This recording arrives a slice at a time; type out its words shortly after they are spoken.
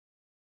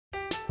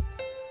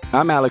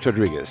I'm Alex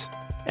Rodriguez.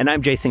 And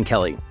I'm Jason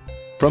Kelly.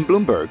 From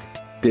Bloomberg,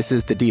 this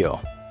is The Deal.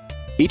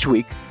 Each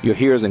week, you'll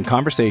hear us in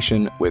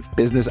conversation with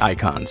business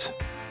icons.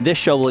 This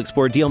show will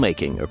explore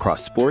deal-making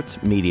across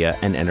sports, media,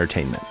 and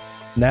entertainment.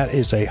 That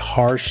is a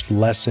harsh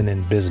lesson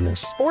in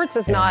business. Sports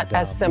is not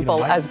as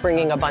simple as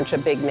bringing a bunch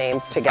of big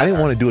names together. I didn't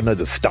want to do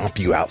another stomp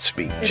you out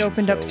speech. It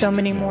opened up so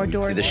many more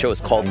doors. The show is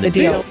called The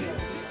Deal.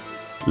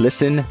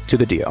 Listen to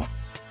The Deal.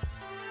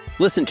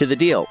 Listen to The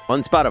Deal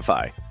on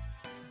Spotify.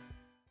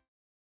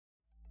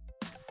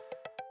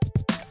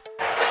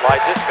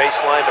 Slides it,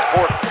 baseline to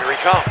Porter. Here he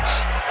comes.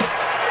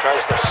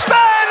 Tries to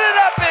slide it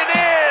up and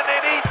in,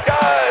 and he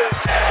does.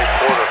 See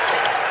Porter.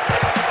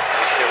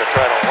 He's going to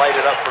try to light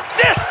it up from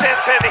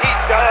distance, and he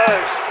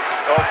does.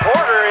 Oh,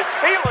 Porter is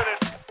feeling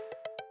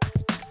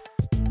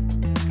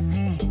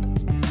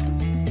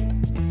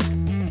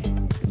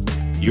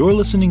it. You're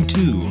listening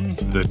to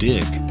The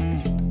Dig.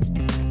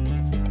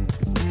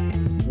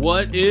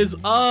 What is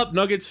up,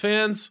 Nuggets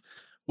fans?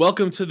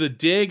 Welcome to The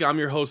Dig. I'm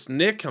your host,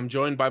 Nick. I'm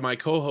joined by my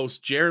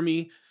co-host,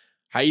 Jeremy.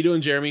 How you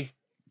doing, Jeremy?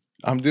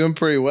 I'm doing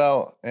pretty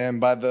well. And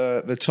by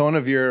the tone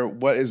of your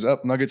what is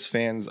up, Nuggets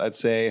fans, I'd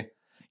say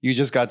you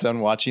just got done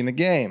watching the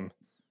game.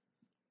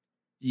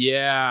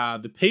 Yeah,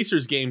 the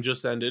Pacers game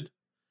just ended,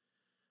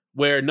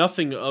 where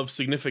nothing of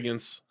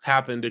significance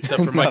happened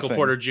except for Michael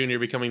Porter Jr.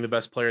 becoming the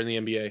best player in the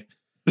NBA.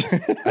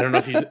 I don't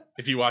know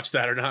if you watched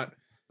that or not.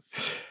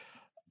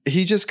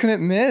 He just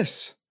couldn't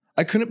miss.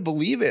 I couldn't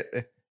believe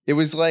it. It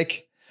was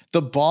like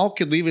the ball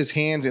could leave his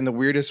hands in the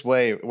weirdest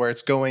way, where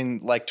it's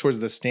going like towards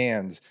the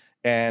stands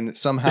and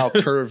somehow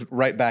curved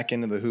right back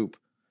into the hoop.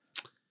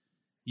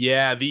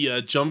 Yeah,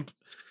 the jump,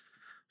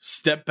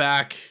 step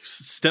back,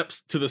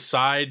 steps to the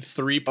side,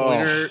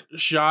 3-pointer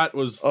shot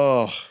was,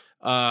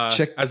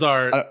 as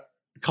our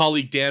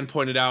colleague Dan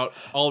pointed out,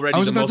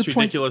 already the most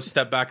ridiculous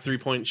step back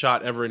 3-point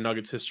shot ever in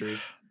Nuggets history.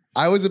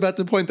 I was about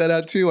to point that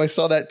out too. I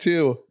saw that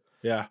too.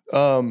 Yeah.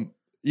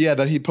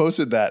 That he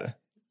posted that.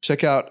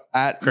 Check out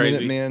at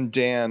Crazy. Minuteman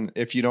Dan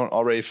if you don't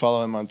already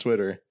follow him on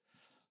Twitter.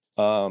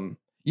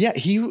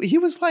 He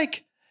was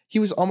like, he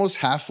was almost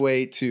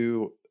halfway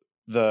to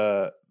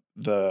the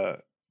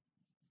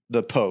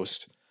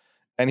post,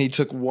 and he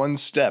took one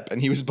step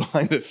and he was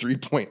behind the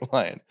 3-point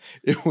line.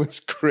 It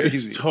was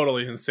crazy. It's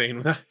totally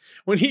insane.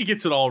 When he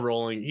gets it all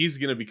rolling, he's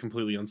going to be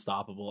completely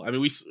unstoppable. I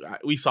mean,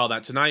 we saw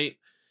that tonight.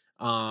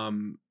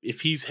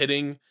 If he's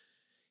hitting,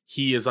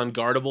 he is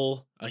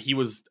unguardable. He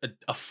was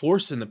a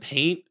force in the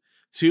paint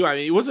too. I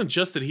mean, it wasn't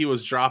just that he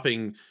was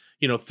dropping,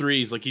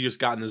 threes, like he just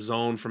got in the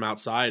zone from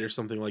outside or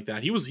something like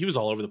that. He was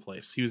all over the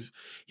place. He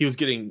was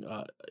getting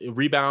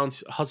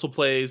rebounds, hustle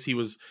plays. He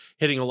was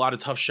hitting a lot of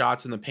tough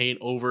shots in the paint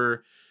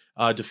over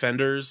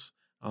defenders,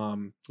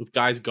 with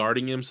guys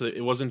guarding him. So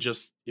it wasn't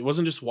just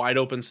wide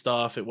open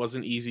stuff. It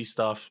wasn't easy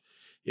stuff.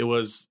 It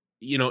was,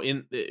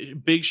 in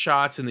big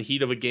shots in the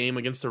heat of a game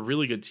against a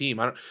really good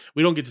team.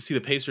 We don't get to see the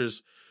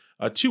Pacers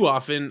too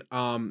often.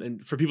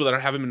 And for people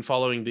that haven't been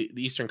following the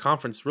Eastern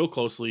Conference real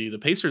closely, the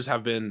Pacers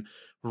have been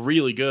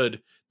really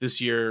good this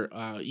year,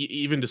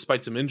 even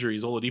despite some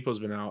injuries. Oladipo's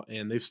been out,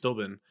 and they've still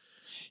been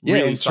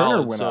really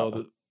solid. Turner went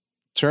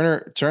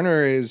out.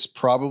 Turner is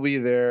probably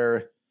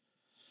their,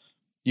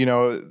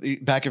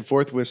 back and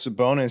forth with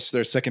Sabonis,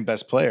 their second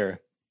best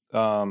player,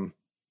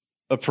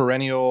 a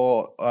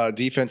perennial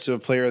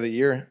defensive player of the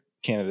year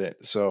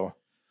candidate. So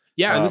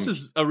yeah, and this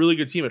is a really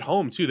good team at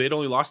home too. They'd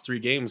only lost 3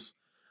 games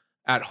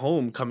at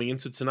home coming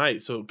into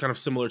tonight, so kind of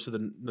similar to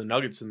the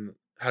Nuggets and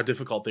how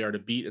difficult they are to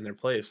beat in their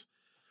place.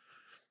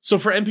 So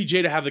for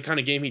MPJ to have the kind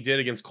of game he did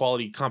against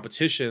quality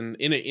competition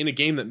in a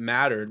game that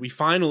mattered, we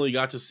finally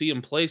got to see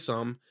him play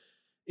some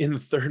in the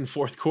third and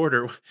fourth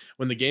quarter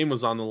when the game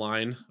was on the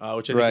line,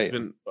 which I think has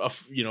been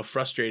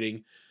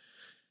frustrating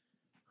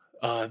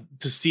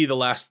to see the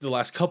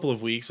last couple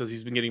of weeks, as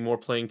he's been getting more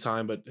playing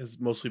time, but has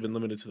mostly been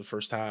limited to the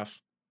first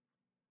half.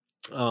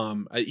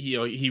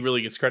 He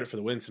really gets credit for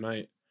the win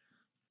tonight.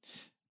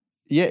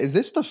 Yeah, is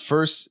this the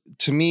first?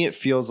 To me, it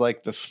feels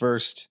like the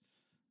first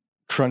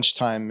crunch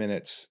time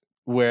minutes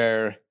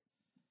where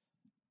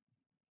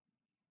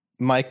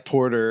Mike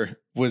Porter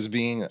was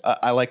being.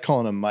 I like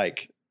calling him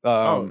Mike.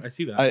 I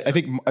see that. I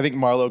think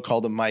Marlo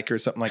called him Mike or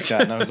something like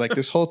that, and I was like,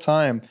 this whole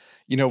time,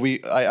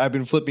 I've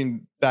been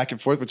flipping back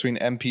and forth between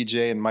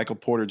MPJ and Michael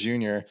Porter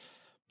Jr.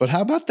 But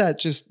how about that?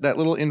 Just that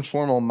little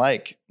informal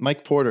Mike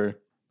Porter.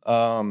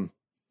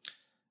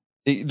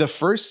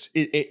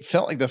 It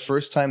felt like the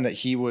first time that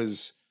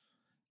he's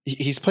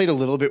played a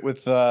little bit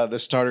with the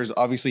starters.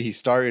 Obviously, he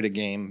started a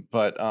game,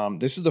 but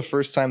this is the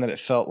first time that it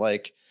felt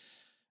like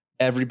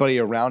everybody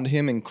around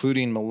him,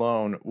 including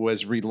Malone,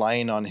 was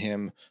relying on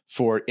him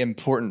for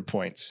important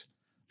points,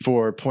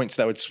 for points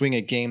that would swing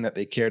a game that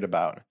they cared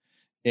about.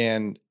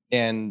 And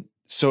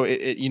so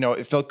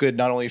it felt good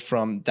not only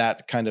from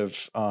that kind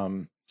of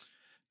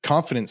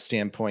confidence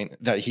standpoint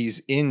that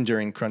he's in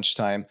during crunch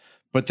time,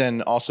 but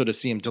then also to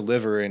see him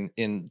deliver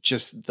in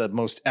just the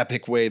most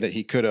epic way that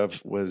he could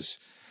have was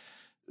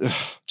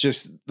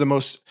just the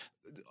most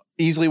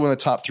easily one of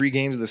the top 3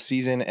 games of the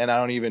season. And I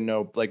don't even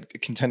know,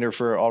 like, contender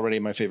for already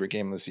my favorite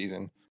game of the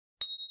season.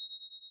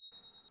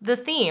 The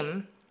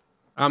theme.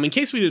 In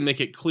case we didn't make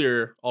it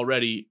clear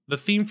already, the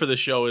theme for the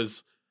show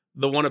is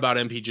the one about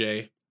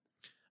MPJ.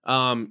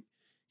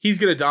 He's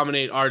going to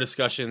dominate our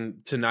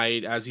discussion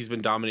tonight, as he's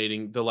been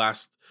dominating the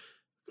last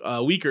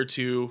week or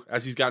two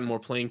as he's gotten more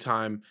playing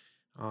time,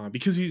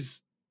 because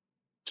he's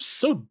just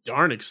so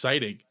darn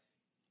exciting.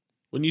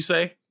 Wouldn't you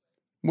say?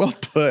 Well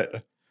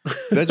put.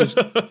 That just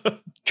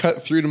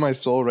cut through to my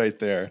soul right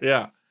there.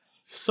 Yeah.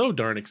 So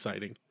darn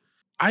exciting.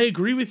 I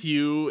agree with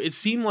you. It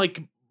seemed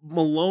like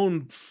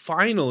Malone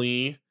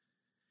finally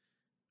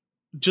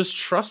just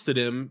trusted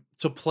him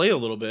to play a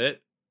little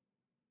bit,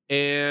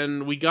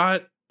 and we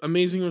got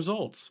amazing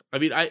results. I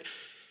mean,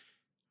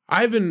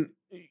 I've been,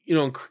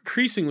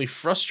 increasingly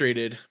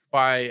frustrated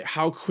by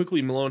how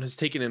quickly Malone has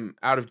taken him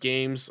out of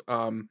games,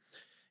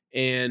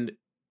 and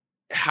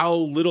how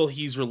little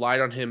he's relied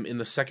on him in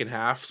the second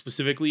half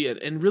specifically,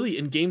 and really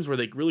in games where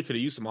they really could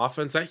have used some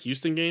offense. That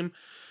Houston game,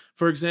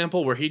 for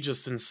example, where he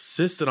just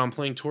insisted on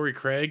playing Torrey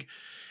Craig.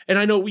 And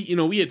I know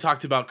we had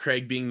talked about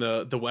Craig being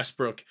the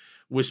Westbrook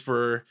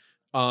whisperer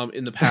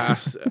in the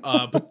past,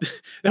 but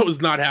that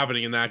was not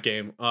happening in that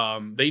game.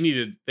 They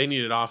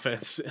needed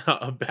offense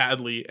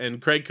badly,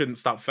 and Craig couldn't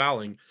stop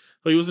fouling.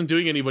 But he wasn't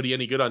doing anybody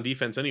any good on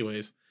defense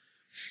anyways.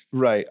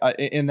 Right.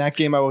 In that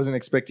game, I wasn't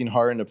expecting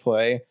Harden to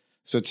play.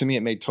 So to me,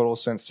 it made total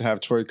sense to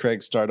have Torrey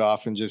Craig start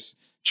off and just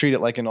treat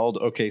it like an old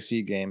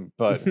OKC game.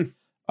 But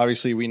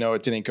obviously, we know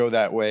it didn't go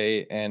that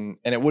way, and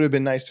it would have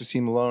been nice to see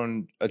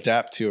Malone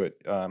adapt to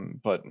it.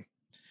 But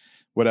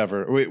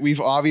whatever. We've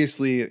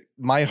obviously,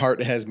 my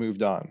heart has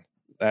moved on,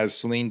 as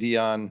Celine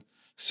Dion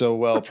so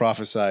well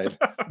prophesied.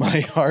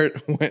 My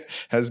heart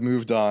has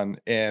moved on,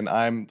 and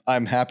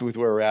I'm happy with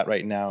where we're at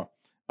right now.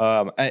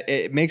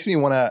 It makes me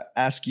want to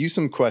ask you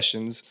some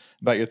questions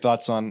about your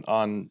thoughts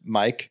on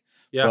Mike.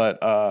 Yeah.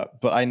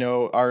 But I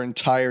know our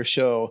entire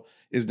show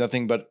is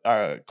nothing but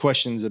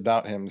questions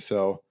about him.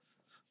 So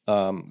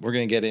we're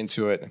going to get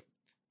into it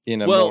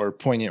in a more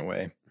poignant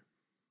way.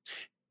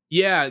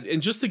 Yeah.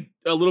 And just a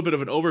little bit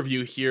of an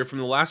overview here from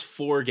the last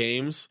 4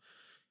 games,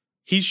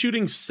 he's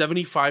shooting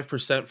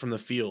 75% from the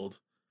field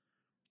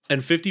and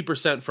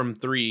 50% from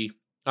 3.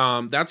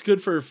 That's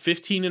good for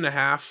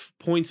 15.5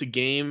 points a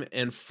game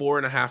and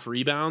 4.5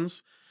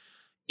 rebounds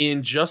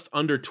in just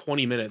under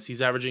 20 minutes.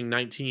 He's averaging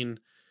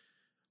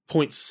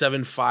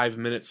 19.75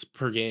 minutes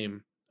per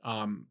game.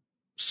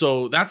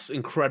 So that's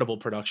incredible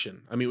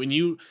production. I mean, when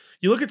you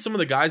look at some of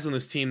the guys on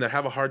this team that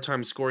have a hard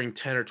time scoring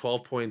 10 or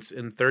 12 points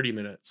in 30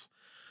 minutes,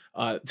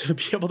 to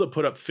be able to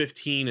put up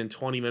 15 in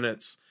 20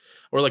 minutes,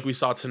 or like we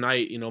saw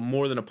tonight,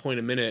 more than a point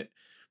a minute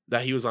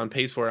that he was on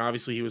pace for. And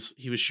obviously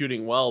he was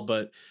shooting well,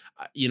 but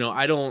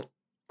I don't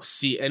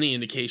see any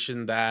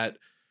indication that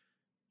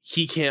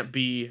he can't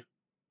be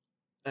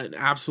an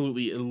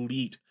absolutely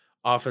elite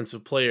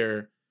offensive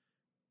player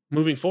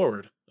moving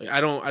forward. Like, I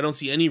don't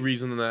see any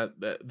reason that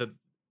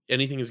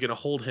anything is going to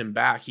hold him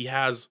back. He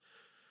has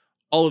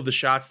all of the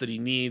shots that he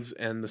needs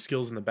and the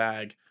skills in the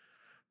bag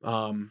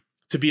to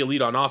be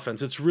elite on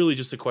offense. It's really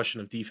just a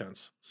question of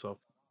defense. So,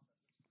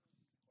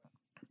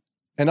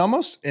 and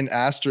almost an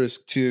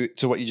asterisk to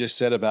what you just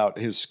said about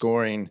his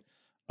scoring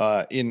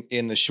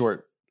in the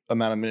short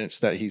amount of minutes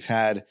that he's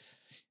had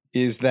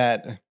is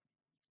that,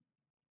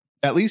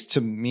 at least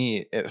to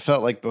me, it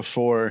felt like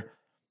before.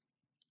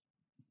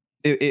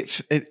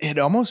 It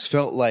almost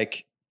felt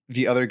like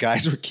the other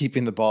guys were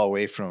keeping the ball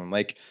away from him.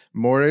 Like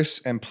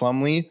Morris and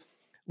Plumlee,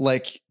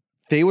 like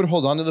they would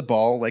hold on to the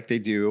ball like they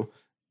do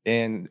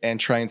and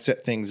try and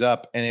set things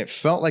up. And it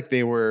felt like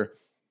they were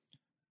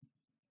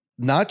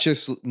not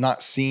just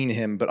not seeing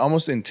him, but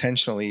almost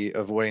intentionally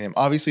avoiding him.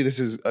 Obviously, this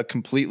is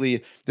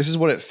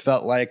what it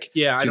felt like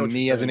to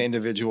me as an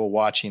individual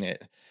watching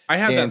it. I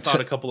had that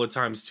thought a couple of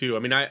times too. I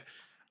mean,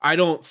 I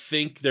don't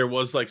think there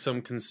was like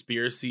some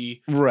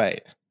conspiracy,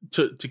 right,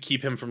 to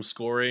keep him from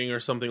scoring or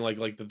something like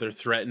that they're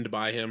threatened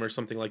by him or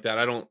something like that.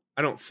 I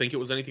don't think it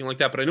was anything like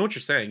that, but I know what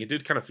you're saying. It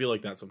did kind of feel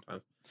like that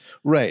sometimes.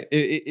 Right.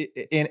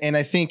 And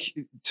I think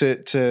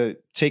to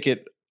take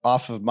it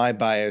off of my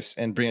bias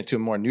and bring it to a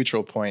more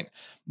neutral point,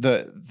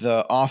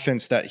 the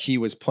offense that he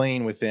was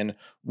playing within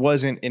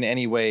wasn't in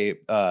any way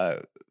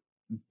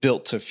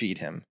built to feed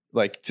him,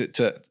 like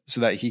to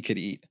so that he could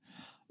eat.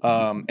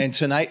 And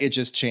tonight it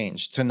just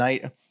changed.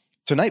 Tonight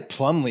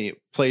Plumlee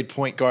played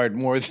point guard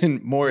more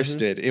than Morris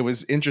did. It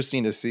was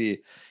interesting to see.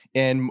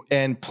 And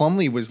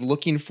Plumlee was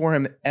looking for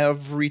him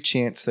every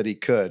chance that he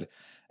could.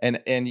 And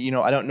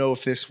I don't know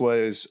if this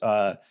was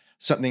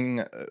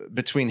something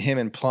between him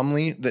and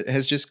Plumlee that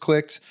has just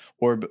clicked,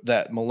 or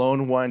that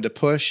Malone wanted to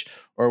push,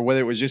 or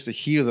whether it was just the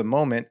heat of the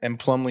moment and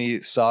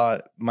Plumlee saw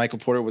Michael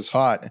Porter was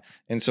hot,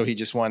 and so he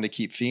just wanted to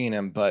keep feeding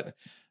him. But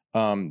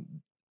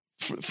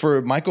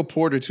for Michael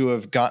Porter to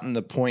have gotten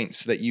the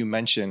points that you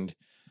mentioned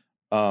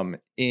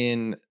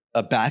in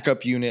a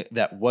backup unit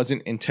that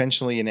wasn't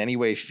intentionally in any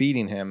way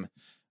feeding him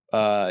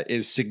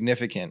is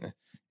significant.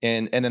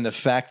 And then the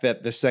fact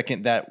that the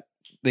second that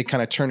they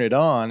kind of turn it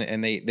on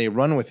and they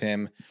run with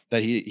him,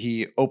 that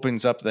he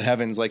opens up the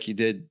heavens like he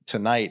did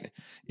tonight,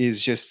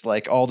 is just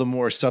like all the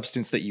more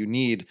substance that you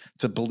need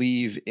to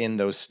believe in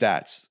those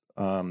stats.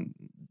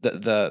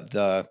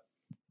 The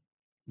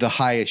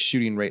highest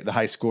shooting rate, the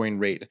high scoring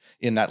rate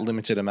in that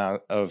limited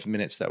amount of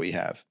minutes that we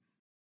have.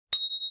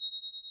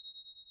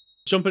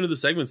 Jump into the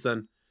segments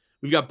then.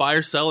 We've got buy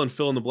or sell and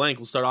fill in the blank.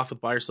 We'll start off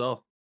with buy or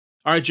sell.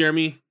 All right,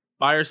 Jeremy,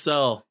 buy or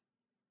sell.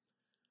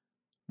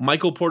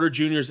 Michael Porter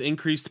Jr.'s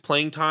increased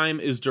playing time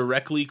is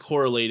directly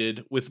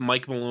correlated with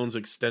Mike Malone's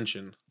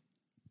extension.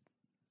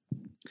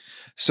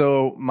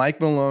 So Mike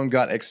Malone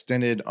got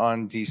extended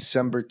on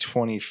December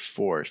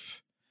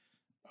 24th.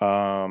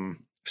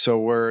 So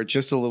we're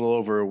just a little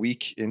over a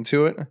week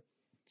into it.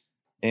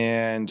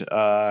 And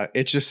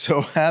it just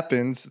so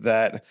happens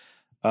that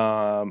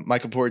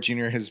Michael Porter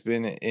Jr. has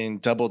been in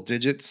double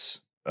digits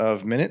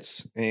of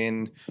minutes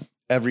in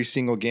every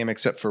single game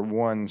except for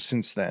one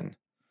since then.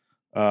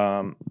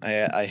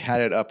 I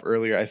had it up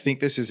earlier. I think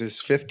this is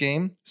his 5th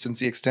game since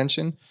the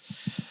extension,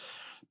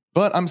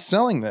 but I'm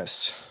selling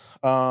this.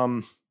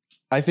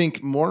 I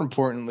think more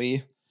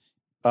importantly,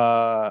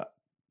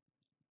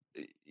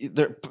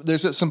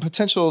 there's some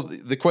potential.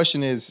 The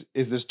question is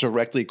this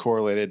directly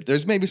correlated?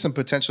 There's maybe some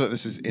potential that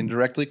this is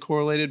indirectly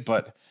correlated,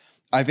 but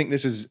I think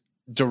this is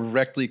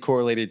directly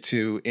correlated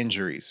to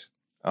injuries.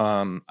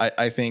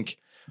 I think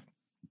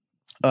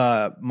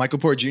Michael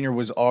Porter Jr.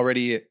 was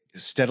already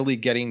steadily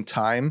getting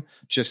time,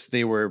 just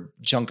they were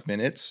junk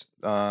minutes.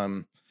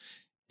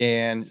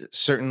 And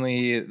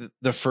certainly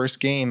the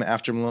first game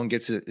after Malone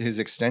gets his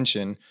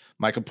extension,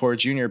 Michael Porter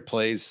Jr.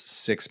 plays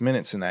 6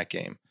 minutes in that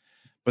game.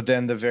 But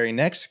then the very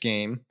next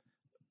game,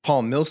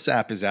 Paul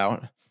Millsap is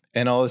out,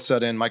 and all of a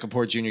sudden Michael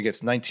Porter Jr.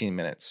 gets 19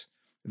 minutes.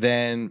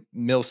 Then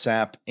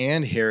Millsap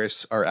and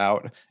Harris are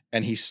out,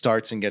 and he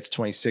starts and gets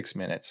 26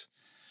 minutes.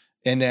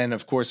 And then,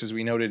 of course, as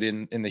we noted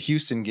in the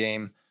Houston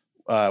game,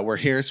 where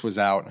Harris was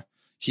out,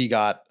 he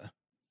got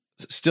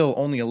still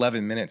only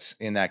 11 minutes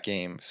in that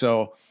game.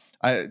 So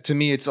to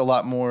me, it's a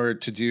lot more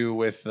to do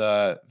with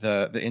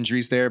the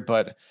injuries there.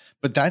 But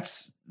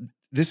this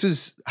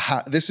is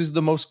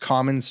the most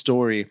common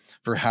story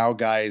for how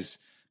guys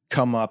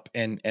come up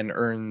and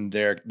earn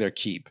their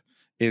keep,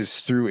 is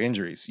through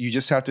injuries. You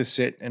just have to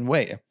sit and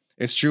wait.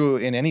 It's true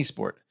in any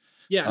sport.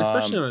 Yeah, and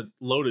especially on a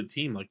loaded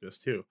team like this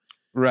too.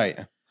 Right.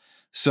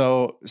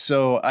 So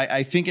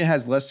I think it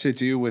has less to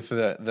do with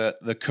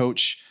the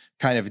coach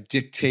kind of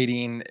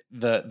dictating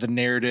the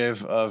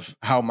narrative of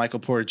how Michael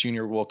Porter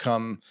Jr. will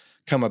come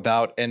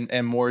about,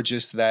 and more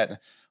just that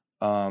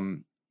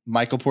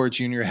Michael Porter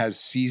Jr. has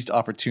seized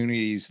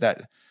opportunities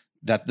that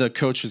the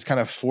coach was kind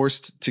of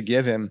forced to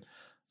give him.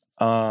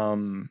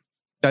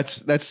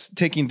 That's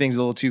taking things a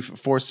little too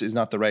forced is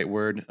not the right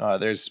word.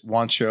 There's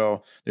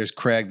Juancho, there's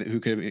Craig who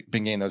could have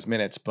been getting those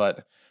minutes,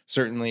 but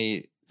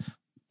certainly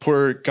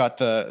Porter got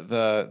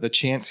the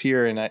chance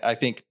here, and I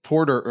think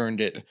Porter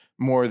earned it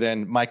more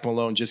than Mike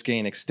Malone just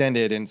getting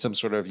extended in some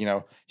sort of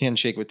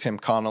handshake with Tim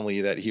Connolly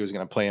that he was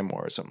going to play him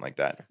more or something like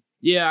that.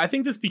 Yeah, I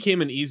think this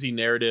became an easy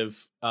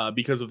narrative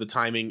because of the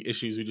timing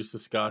issues we just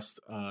discussed.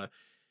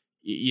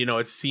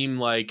 It seemed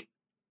like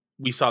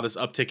we saw this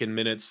uptick in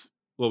minutes.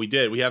 Well, we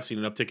did. We have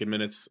seen an uptick in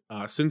minutes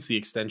since the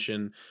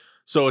extension.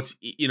 So it's,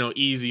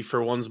 easy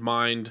for one's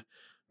mind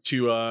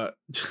to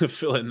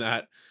fill in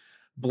that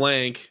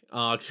blank,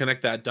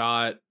 connect that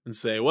dot and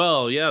say,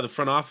 well, yeah, the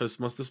front office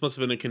this must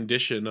have been a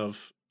condition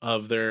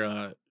of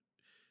their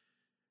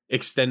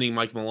extending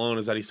Mike Malone,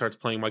 is that he starts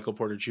playing Michael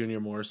Porter Jr.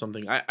 more or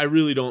something. I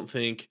really don't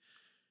think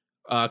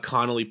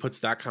Connolly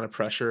puts that kind of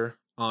pressure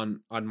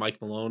on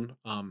Mike Malone.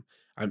 I'm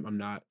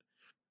not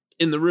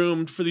in the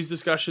room for these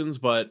discussions,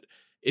 but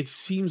it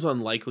seems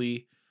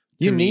unlikely.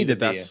 You need to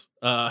that's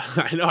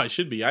I know I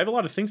should be. I have a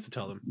lot of things to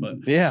tell them, but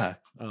yeah,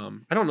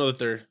 I don't know that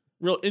they're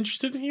real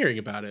interested in hearing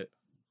about it.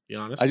 To be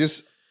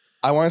honest,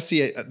 I want to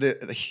see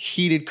the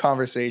heated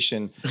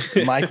conversation.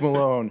 Mike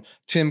Malone,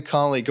 Tim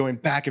Connolly going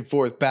back and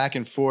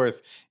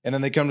forth, and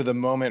then they come to the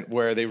moment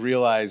where they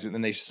realize, and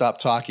then they stop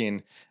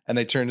talking, and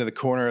they turn to the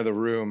corner of the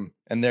room,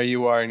 and there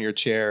you are in your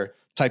chair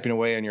typing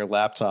away on your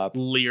laptop,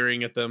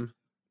 leering at them,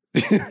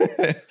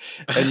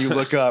 and you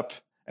look up.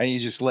 And you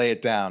just lay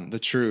it down, the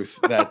truth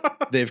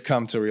that they've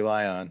come to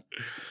rely on.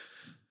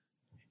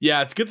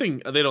 Yeah, it's a good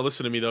thing they don't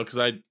listen to me, though, because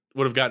I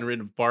would have gotten rid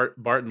of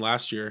Barton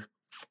last year.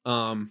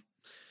 And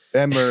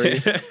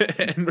Murray.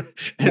 and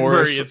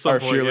Morris, Murray at some our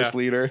point, fearless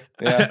leader.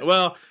 Yeah.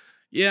 Well,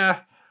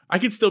 yeah, I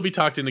could still be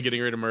talked into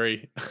getting rid of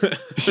Murray.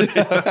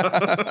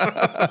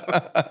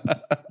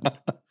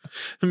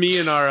 Me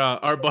and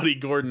our buddy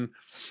Gordon.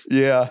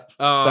 Yeah,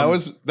 that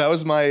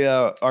was my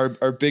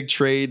our big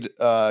trade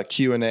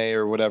Q&A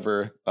or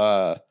whatever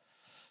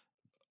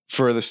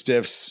for the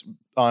Stiffs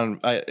on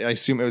I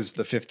assume it was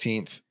the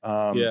 15th,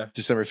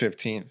 December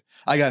 15th.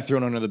 I got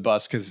thrown under the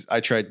bus because I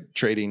tried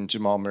trading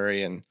Jamal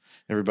Murray and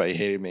everybody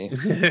hated me.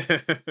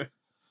 It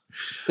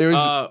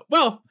was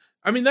well,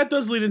 I mean that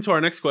does lead into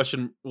our next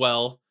question.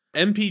 Well,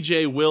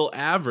 MPJ will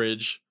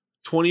average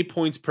 20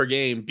 points per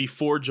game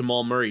before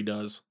Jamal Murray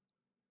does.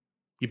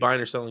 You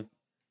buying or selling?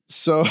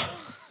 So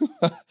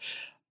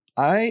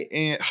I'm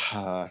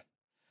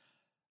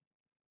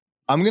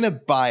gonna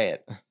buy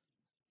it.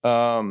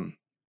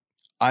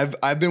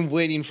 I've been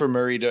waiting for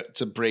Murray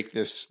to break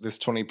this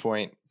 20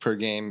 point per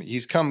game.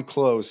 He's come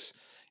close,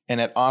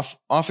 and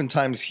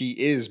oftentimes he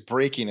is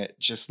breaking it,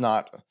 just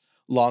not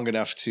long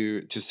enough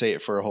to say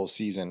it for a whole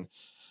season.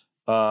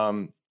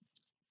 But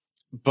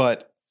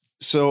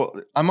so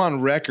I'm on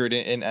record,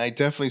 and I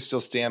definitely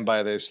still stand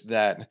by this,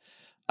 that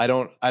I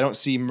don't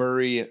see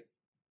Murray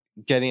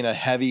getting a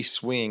heavy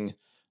swing.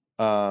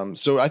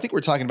 So I think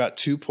we're talking about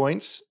 2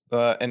 points,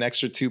 an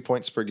extra 2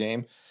 points per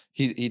game.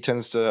 He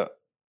tends to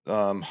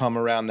hum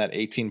around that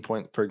 18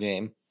 point per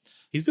game.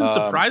 He's been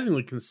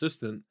surprisingly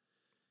consistent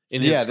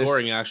in his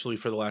scoring actually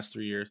for the last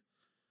 3 years.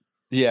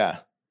 Yeah.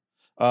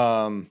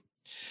 So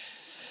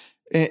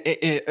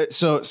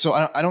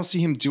I don't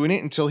see him doing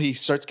it until he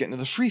starts getting to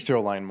the free throw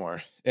line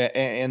more.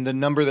 And the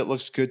number that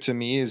looks good to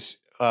me is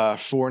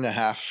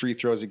 4.5 free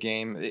throws a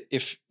game.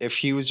 If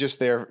he was just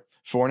there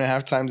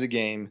 4.5 times a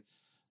game,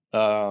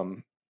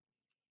 then,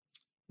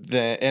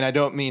 and I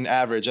don't mean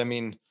average, I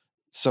mean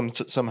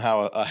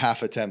somehow a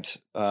half attempt,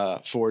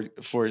 four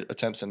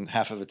attempts and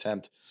half of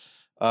attempt,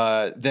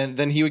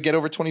 then he would get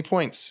over 20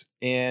 points.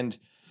 And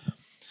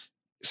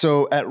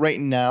so at right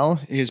now,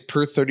 his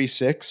per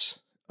 36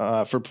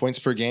 for points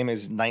per game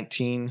is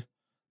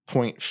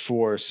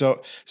 19.4.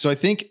 So I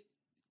think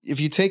if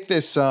you take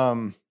this,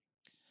 I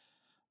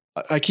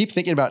keep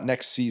thinking about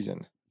next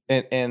season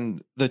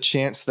and the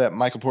chance that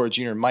Michael Porter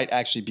Jr. might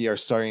actually be our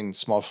starting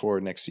small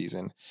forward next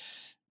season.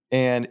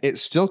 And it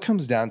still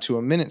comes down to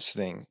a minutes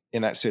thing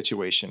in that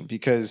situation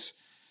because,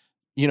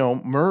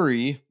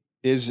 Murray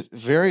is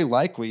very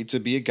likely to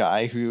be a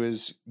guy who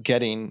is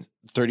getting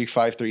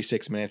 35,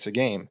 36 minutes a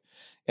game.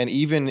 And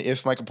even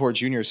if Michael Porter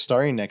Jr. is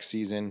starting next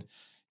season,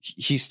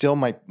 he still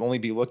might only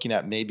be looking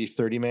at maybe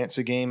 30 minutes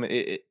a game.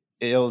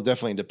 It'll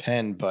definitely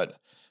depend, but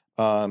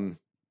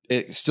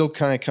it still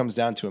kind of comes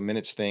down to a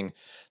minutes thing.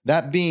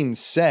 That being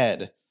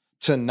said,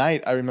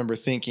 tonight I remember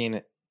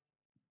thinking,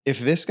 if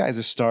this guy's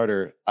a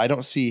starter, I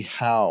don't see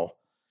how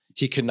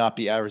he could not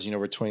be averaging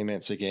over 20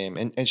 minutes a game.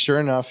 And sure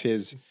enough,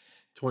 his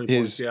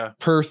points,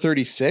 per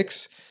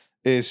 36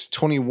 is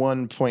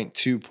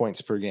 21.2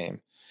 points per game.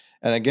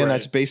 And again,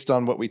 That's based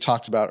on what we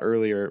talked about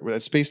earlier.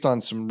 That's based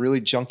on some really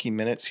junky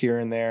minutes here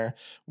and there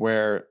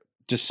where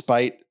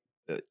despite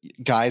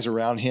guys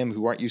around him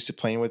who aren't used to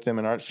playing with him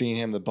and aren't feeding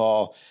him the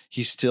ball,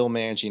 he's still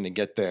managing to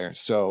get there.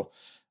 So,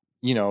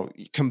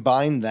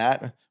 combine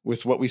that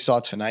with what we saw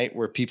tonight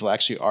where people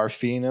actually are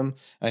feeding him.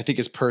 And I think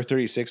his per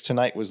 36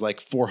 tonight was like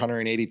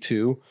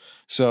 482.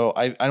 So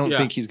I don't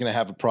think he's going to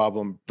have a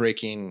problem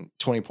breaking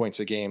 20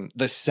 points a game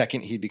the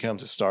second he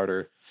becomes a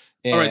starter.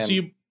 And, all right.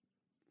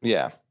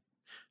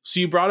 So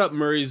you brought up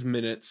Murray's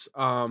minutes.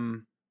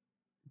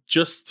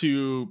 Just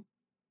to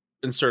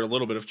insert a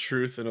little bit of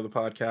truth into the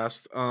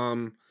podcast.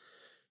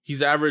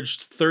 He's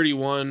averaged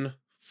 31,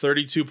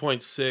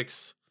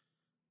 32.6,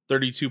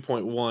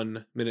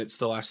 32.1 minutes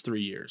the last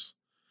 3 years.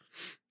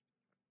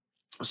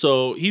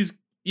 So he's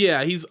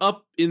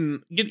up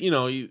in, a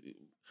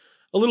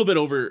little bit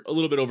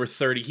over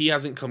 30. He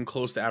hasn't come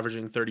close to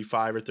averaging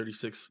 35 or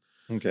 36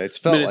 it's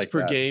felt minutes like per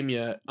that. game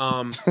yet.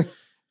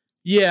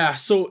 Yeah.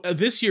 So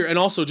this year, and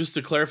also just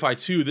to clarify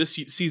too, this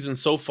season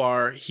so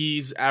far,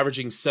 he's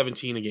averaging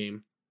 17 a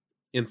game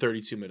in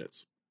 32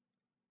 minutes.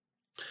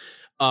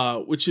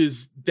 Which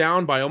is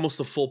down by almost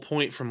a full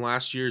point from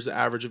last year's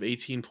average of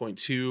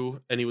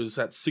 18.2, and he was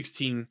at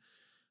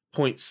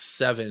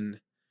 16.7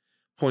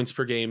 points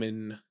per game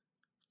in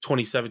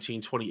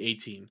 2017,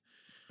 2018.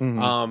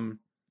 Mm-hmm.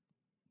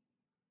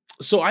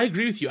 So I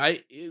agree with you.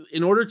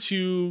 In order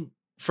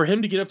for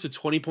him to get up to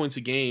 20 points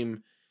a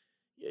game,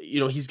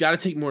 he's got to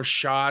take more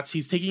shots.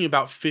 He's taking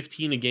about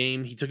 15 a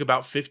game. He took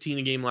about 15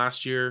 a game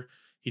last year.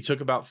 He took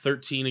about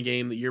 13 a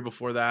game the year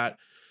before that.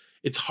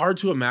 It's hard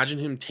to imagine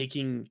him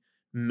taking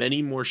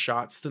many more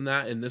shots than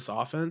that in this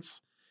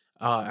offense,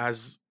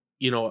 as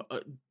a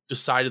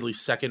decidedly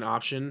second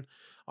option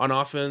on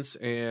offense,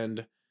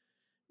 and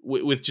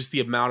with just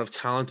the amount of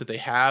talent that they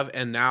have,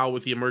 and now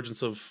with the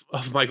emergence of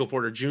Michael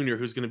Porter Jr.,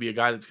 who's going to be a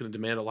guy that's going to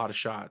demand a lot of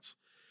shots.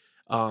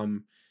 I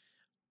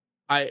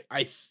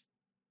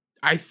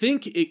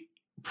think it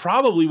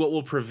probably what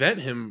will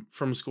prevent him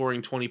from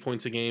scoring 20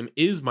 points a game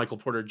is Michael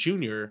Porter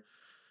Jr.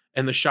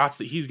 and the shots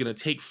that he's going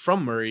to take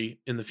from Murray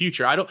in the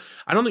future. I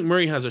don't think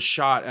Murray has a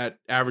shot at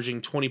averaging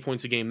 20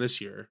 points a game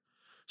this year.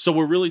 So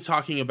we're really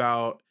talking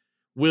about,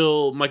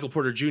 will Michael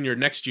Porter Jr.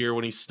 next year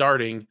when he's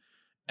starting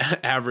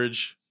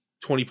average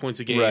 20 points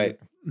a game, right?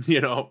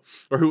 Or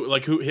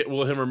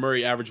will him or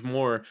Murray average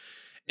more?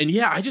 And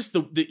I just,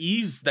 the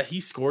ease that he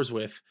scores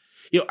with,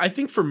 I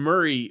think for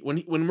Murray,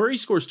 when Murray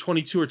scores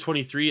 22 or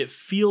 23, it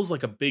feels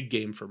like a big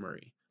game for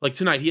Murray. Like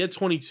tonight, he had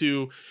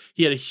 22.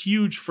 He had a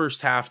huge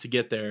first half to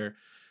get there,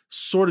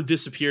 sort of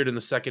disappeared in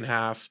the second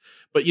half.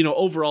 But,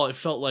 overall, it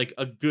felt like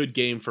a good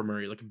game for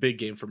Murray, like a big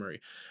game for Murray.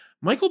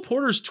 Michael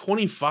Porter's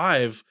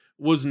 25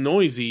 was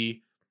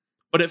noisy,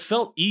 but it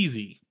felt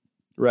easy.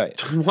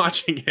 Right.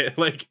 Watching it.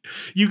 Like,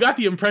 you got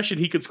the impression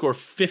he could score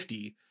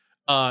 50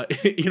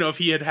 if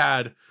he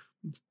had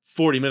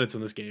 40 minutes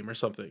in this game or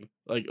something,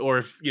 like, or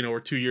if, we're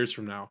 2 years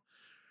from now.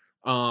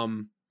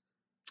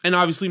 And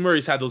obviously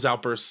Murray's had those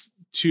outbursts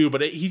too,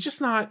 but he's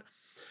just not,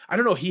 I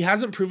don't know. He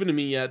hasn't proven to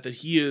me yet that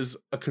he is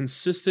a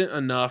consistent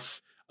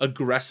enough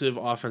aggressive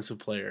offensive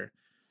player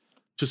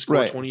to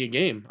score 20 a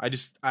game. I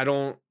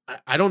don't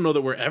know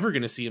that we're ever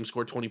going to see him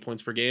score 20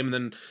 points per game.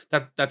 And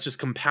then that's just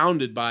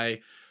compounded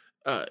by,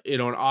 an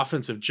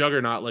offensive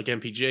juggernaut like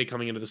MPJ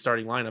coming into the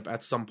starting lineup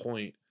at some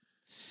point.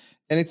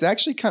 And it's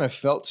actually kind of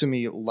felt to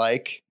me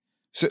like,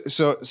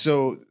 so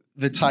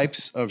the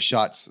types of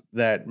shots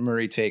that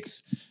Murray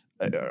takes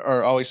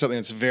are always something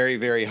that's very,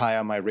 very high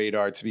on my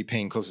radar to be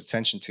paying close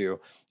attention to.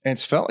 And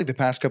it's felt like the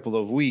past couple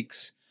of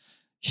weeks,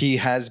 he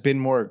has been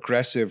more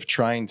aggressive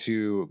trying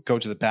to go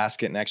to the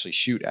basket and actually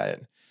shoot at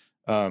it,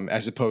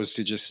 as opposed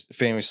to just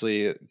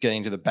famously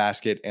getting to the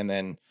basket and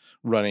then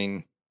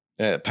running,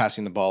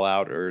 passing the ball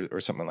out or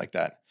something like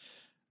that.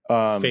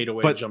 Fade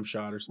away jump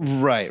shot or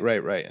something.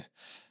 Right.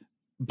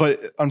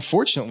 But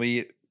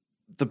unfortunately,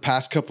 the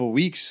past couple of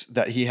weeks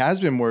that he has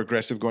been more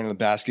aggressive going to the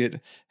basket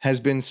has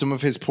been some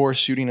of his poor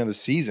shooting of the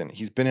season.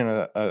 He's been in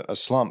a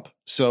slump.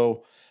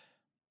 So,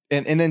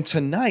 and then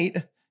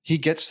tonight he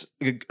gets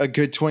a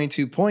good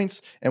 22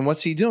 points. And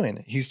what's he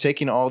doing? He's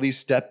taking all these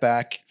step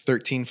back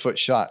 13-foot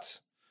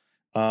shots.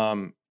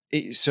 You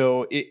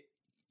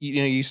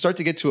start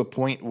to get to a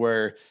point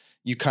where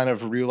you kind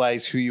of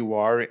realize who you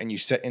are and you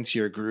set into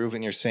your groove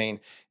and you're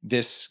saying,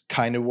 this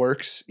kind of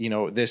works,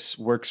 this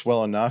works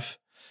well enough.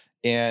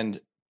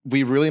 And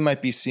we really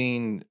might be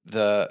seeing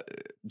the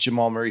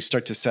Jamal Murray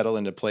start to settle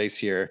into place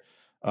here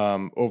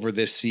over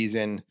this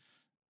season,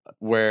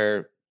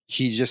 where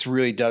he just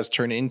really does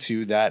turn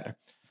into that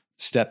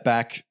step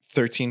back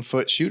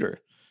 13-foot shooter.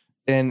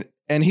 And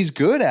he's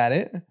good at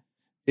it.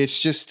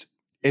 It's just,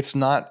 it's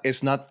not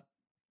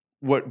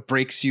what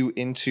breaks you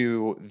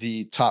into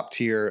the top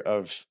tier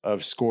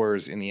of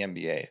scorers in the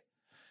NBA.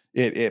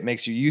 It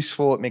makes you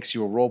useful. It makes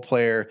you a role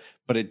player,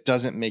 but it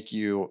doesn't make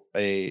you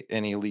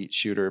an elite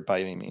shooter by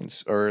any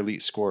means, or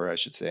elite scorer, I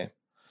should say.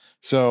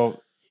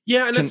 So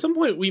yeah, and at some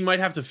point we might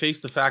have to face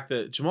the fact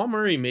that Jamal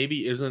Murray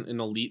maybe isn't an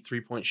elite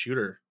 3-point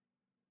shooter.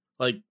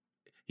 Like,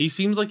 he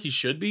seems like he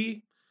should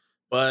be,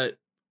 but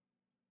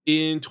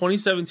in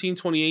 2017,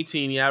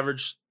 2018, he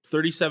averaged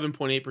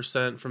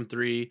 37.8% from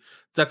three.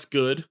 That's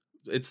good.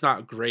 It's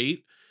not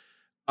great.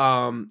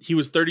 He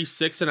was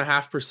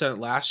 36.5%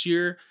 last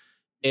year,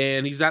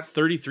 and he's at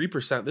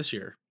 33% this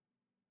year.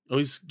 Oh,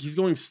 he's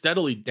going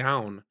steadily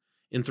down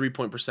in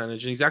 3-point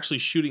percentage, and he's actually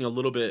shooting a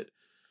little bit.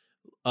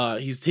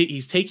 He's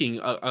taking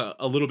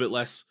a little bit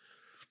less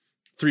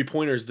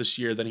 3-pointers this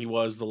year than he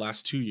was the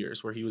last 2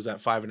 years, where he was at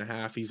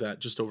 5.5. He's at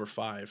just over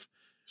 5.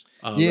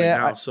 Right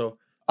now. So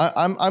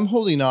I'm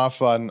holding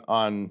off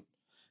on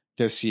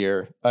this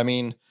year. I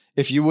mean,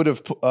 if you would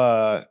have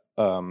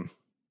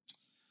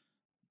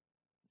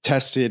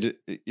tested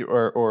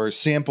or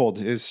sampled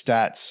his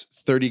stats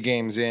 30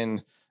 games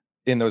in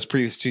those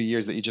previous 2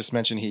 years that you just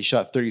mentioned, he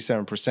shot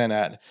 37%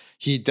 at,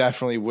 he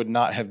definitely would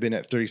not have been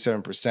at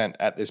 37%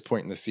 at this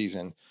point in the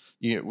season.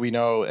 We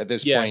know at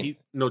this point, he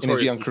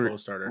notoriously in his young career, slow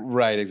starter.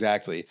 Right,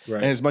 exactly. Right.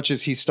 And as much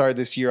as he started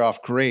this year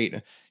off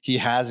great, he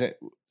hasn't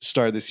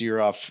started this year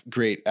off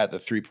great at the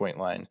 3-point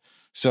line.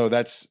 So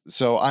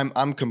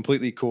I'm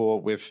completely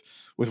cool with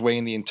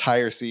waiting the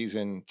entire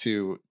season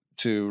to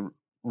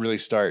really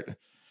start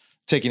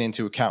taking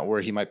into account where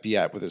he might be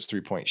at with his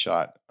 3-point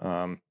shot.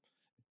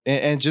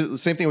 And just the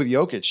same thing with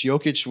Jokic.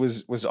 Jokic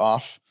was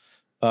off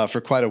for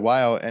quite a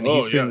while, and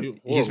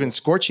he's been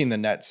scorching the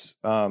nets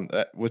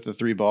with the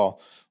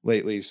 3-ball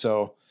lately.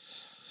 So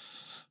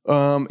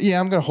I'm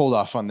gonna hold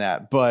off on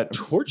that. But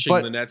torching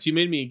the nets. You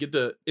made me get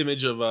the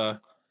image of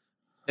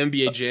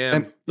NBA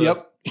Jam.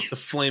 The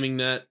flaming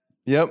net.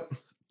 Yep.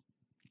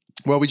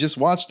 Well, we just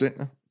watched it.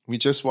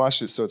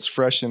 So it's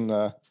fresh in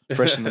the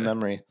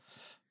memory.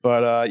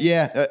 But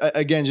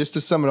again, just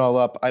to sum it all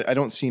up, I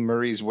don't see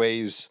Murray's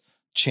ways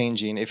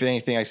changing. If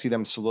anything, I see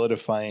them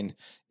solidifying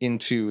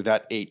into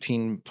that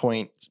 18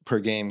 points per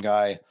game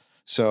guy.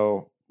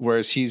 So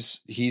whereas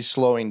he's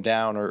slowing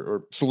down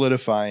or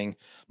solidifying,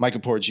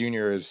 Michael Porter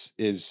Jr.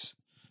 is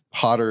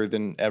hotter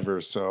than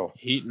ever. So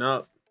heating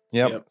up.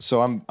 Yep.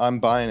 So I'm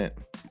buying it.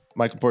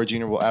 Michael Porter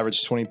Jr. will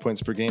average 20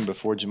 points per game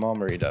before Jamal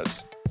Murray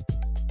does.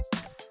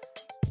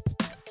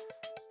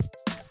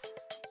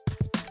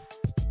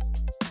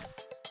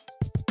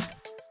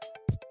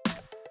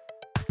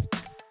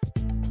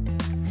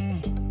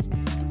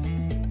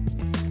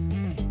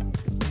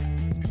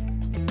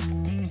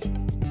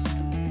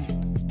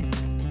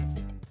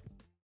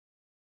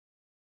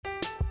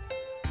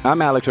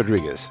 I'm Alex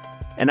Rodriguez.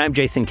 And I'm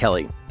Jason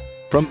Kelly.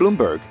 From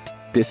Bloomberg,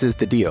 this is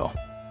The Deal.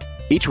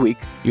 Each week,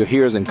 you'll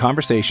hear us in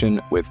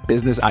conversation with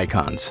business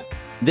icons.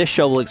 This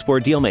show will explore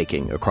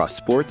deal-making across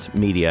sports,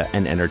 media,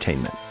 and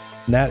entertainment.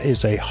 That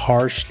is a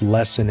harsh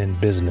lesson in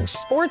business.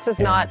 Sports is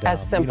not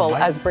as simple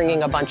as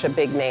bringing a bunch of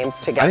big names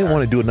together. I didn't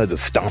want to do another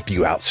stomp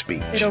you out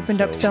speech. It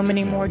opened up so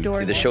many more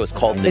doors. The show is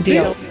called The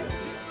Deal.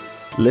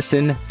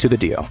 Listen to The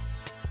Deal.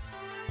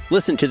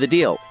 Listen to The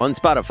Deal on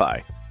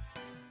Spotify.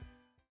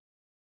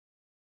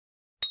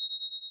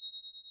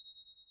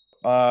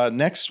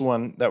 Next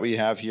one that we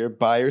have here,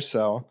 buy or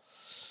sell.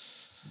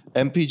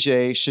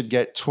 MPJ should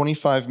get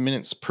 25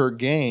 minutes per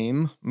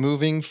game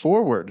moving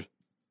forward.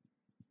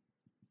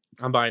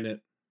 I'm buying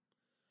it.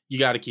 You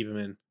got to keep him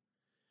in.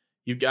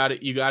 You got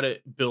to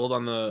build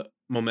on the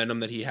momentum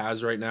that he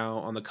has right now,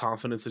 on the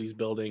confidence that he's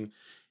building.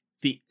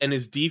 And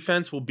his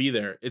defense will be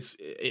there.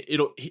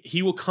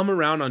 He will come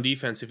around on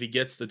defense if he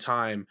gets the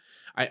time.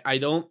 I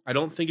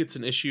don't think it's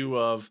an issue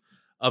of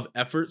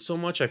effort so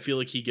much. I feel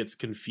like he gets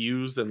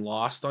confused and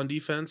lost on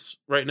defense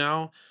right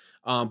now.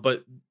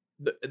 But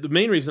the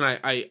main reason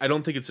I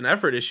don't think it's an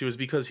effort issue is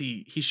because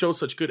he shows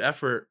such good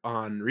effort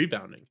on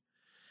rebounding.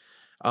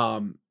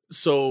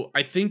 So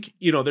I think,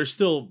 there's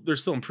still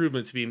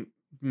improvement to be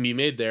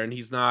made there, and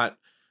he's not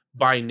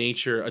by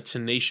nature a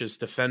tenacious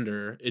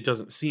defender. It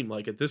doesn't seem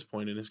like at this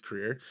point in his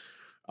career.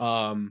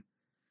 But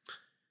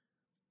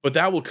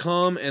that will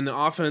come, and the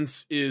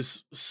offense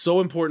is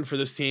so important for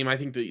this team. I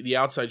think the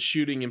outside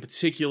shooting in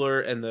particular,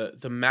 and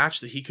the match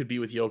that he could be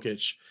with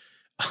Jokic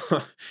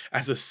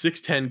as a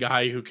 6'10"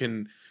 guy who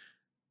can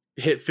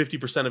hit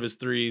 50% of his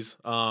threes.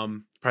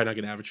 Probably not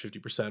going to average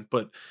 50%,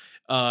 but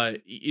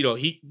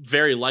he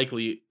very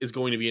likely is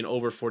going to be an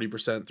over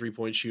 40%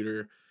 3-point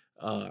shooter.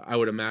 I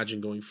would imagine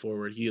going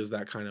forward, he has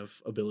that kind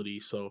of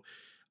ability. So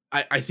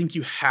I think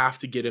you have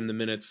to get him the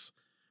minutes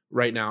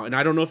right now. And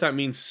I don't know if that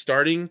means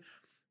starting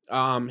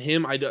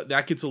him.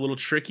 That gets a little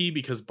tricky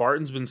because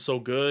Barton's been so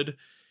good.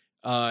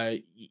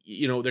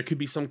 There could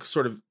be some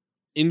sort of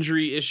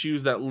injury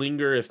issues that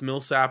linger if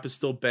Millsap is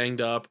still banged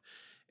up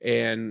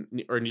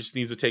or just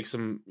needs to take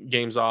some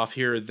games off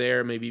here or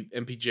there. Maybe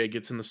MPJ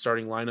gets in the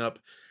starting lineup.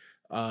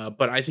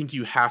 But I think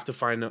you have to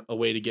find a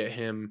way to get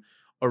him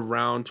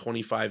around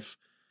 25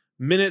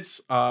 minutes,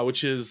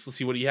 which is, let's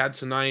see what he had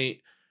tonight.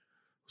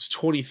 It was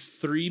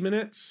 23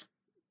 minutes.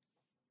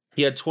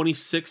 He had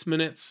 26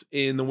 minutes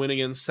in the win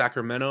against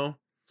Sacramento.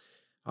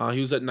 He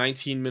was at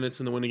 19 minutes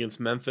in the win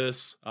against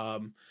Memphis.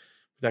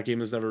 That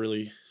game is never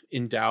really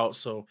in doubt.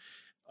 So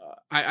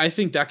I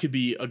think that could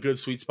be a good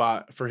sweet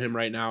spot for him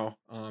right now,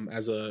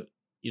 as a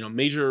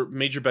major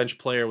bench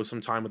player with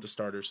some time with the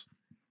starters.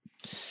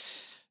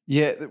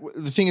 Yeah,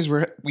 the thing is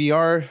we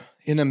are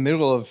in the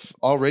middle of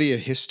already a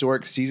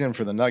historic season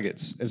for the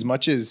Nuggets. As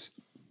much as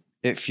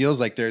it feels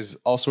like there's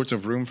all sorts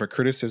of room for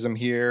criticism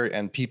here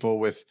and people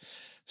with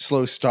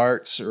slow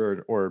starts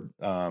or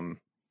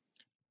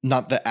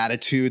not the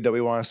attitude that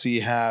we want to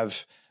see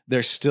have,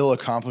 they're still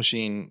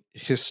accomplishing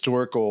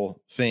historical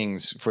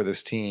things for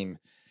this team.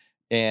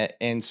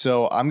 And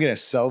so I'm going to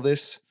sell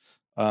this.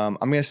 I'm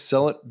going to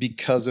sell it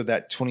because of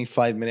that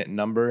 25-minute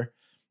number.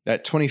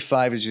 That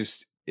 25 is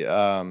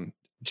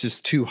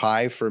just too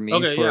high for me.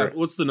 Okay, yeah.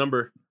 What's the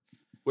number?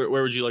 Where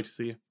would you like to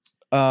see?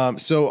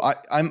 So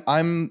I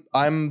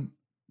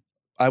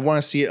want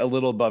to see it a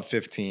little above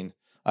 15,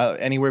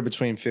 anywhere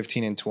between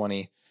 15 and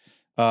 20.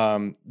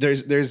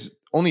 There's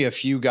only a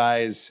few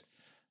guys.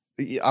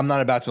 I'm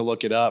not about to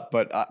look it up,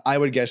 but I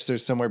would guess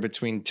there's somewhere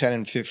between 10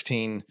 and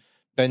 15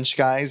 bench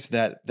guys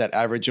that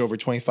average over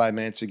 25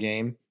 minutes a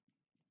game.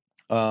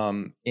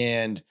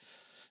 And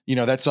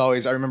that's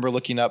always, I remember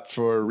looking up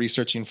for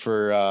researching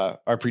for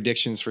our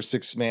predictions for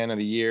sixth man of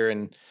the year.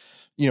 And,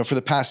 for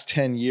the past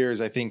 10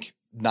 years, I think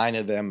 9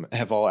 of them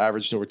have all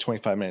averaged over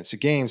 25 minutes a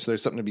game. So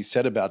there's something to be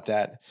said about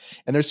that.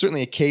 And there's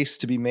certainly a case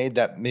to be made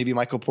that maybe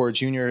Michael Porter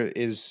Jr.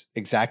 is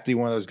exactly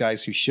one of those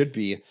guys who should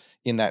be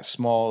in that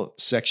small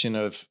section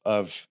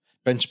of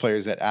bench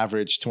players that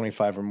average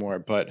 25 or more.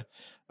 But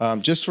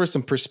just for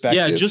some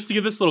perspective. Yeah, just to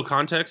give this little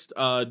context,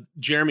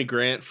 Jeremy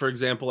Grant, for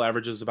example,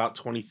 averages about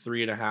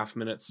 23 and a half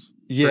minutes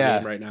per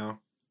game right now.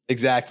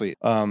 Exactly.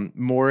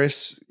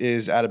 Morris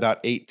is at about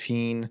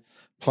 18,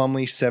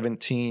 Plumlee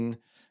 17,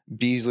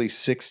 Beasley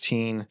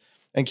 16.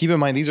 And keep in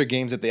mind, these are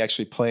games that they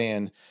actually play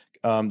in.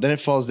 Then it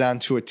falls down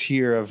to a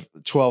tier of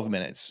 12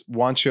 minutes.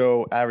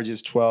 Juancho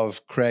averages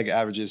 12, Craig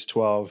averages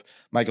 12,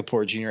 Michael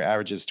Porter Jr.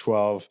 averages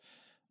 12.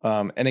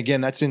 And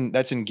again, that's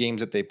in games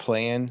that they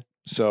play in.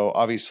 So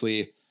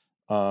obviously,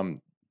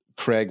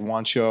 Craig,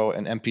 Juancho,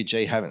 and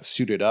MPJ haven't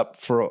suited up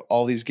for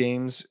all these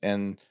games,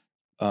 and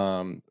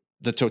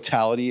the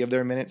totality of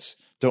their minutes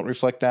don't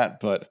reflect that.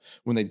 But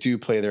when they do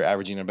play, they're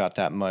averaging about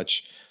that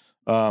much.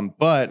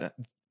 But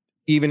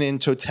even in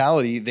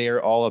totality, they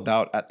are all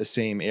about at the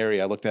same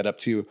area. I looked that up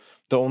too.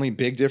 The only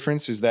big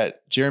difference is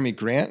that Jeremy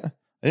Grant, I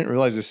didn't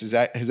realize this,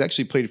 has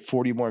actually played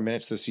 40 more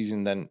minutes this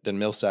season than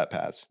Millsap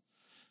has.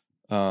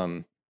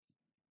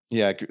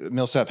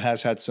 Millsap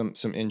has had some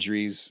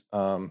injuries,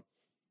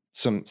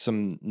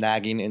 some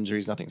nagging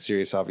injuries, nothing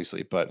serious,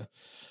 obviously, but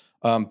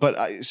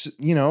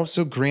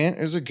so Grant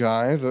is a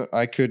guy that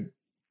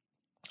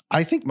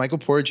I think Michael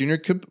Porter Jr.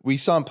 we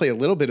saw him play a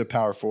little bit of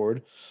power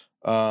forward.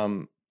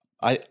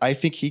 I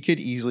think he could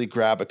easily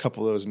grab a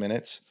couple of those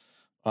minutes.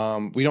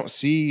 We don't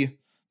see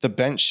the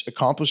bench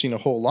accomplishing a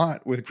whole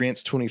lot with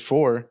Grant's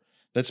 24.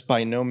 That's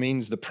by no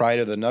means the pride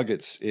of the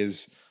Nuggets,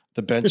 is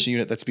the bench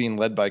unit that's being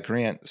led by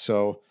Grant.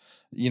 So,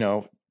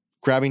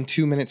 grabbing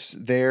 2 minutes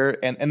there,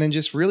 and then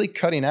just really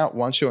cutting out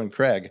Juancho and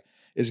Craig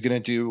is going to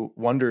do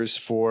wonders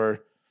for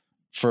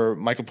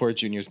Michael Porter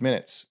Jr.'s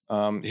minutes.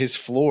 His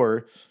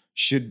floor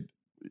should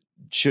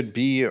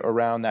be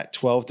around that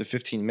 12 to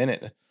 15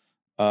 minute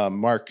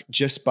mark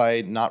just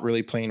by not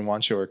really playing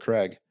Juancho or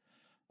Craig.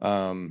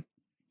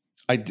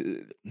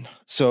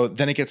 So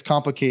then it gets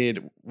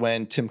complicated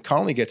when Tim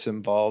Connolly gets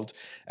involved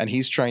and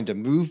he's trying to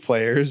move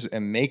players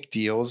and make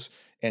deals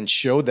and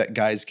show that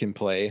guys can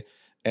play.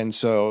 And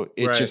so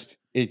it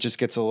just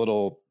gets a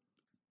little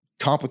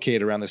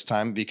complicated around this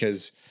time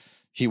because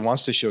he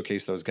wants to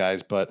showcase those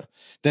guys. But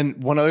then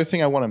one other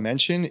thing I want to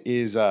mention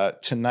is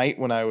tonight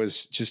when I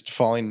was just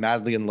falling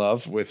madly in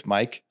love with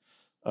Mike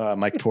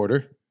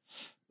Porter,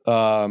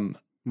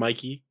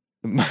 Mikey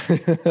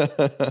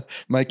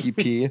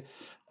P.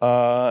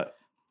 I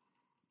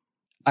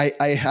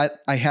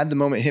had the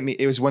moment hit me.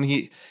 It was when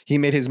he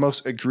made his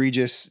most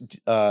egregious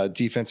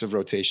defensive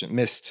rotation,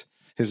 missed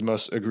his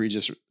most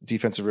egregious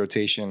defensive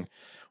rotation,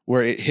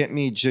 where it hit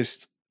me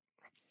just.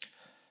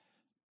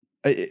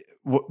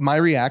 My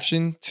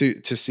reaction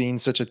to seeing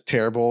such a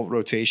terrible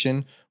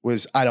rotation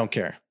was, I don't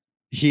care.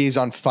 He's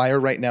on fire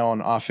right now on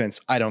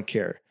offense. I don't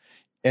care.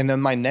 And then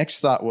my next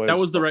thought was, that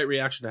was the right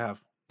reaction to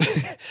have.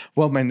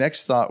 Well, my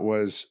next thought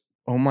was,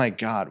 oh my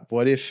God,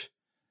 what if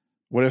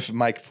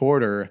Mike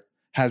Porter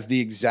has the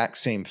exact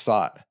same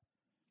thought?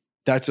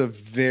 That's a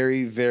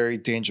very, very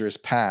dangerous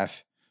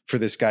path for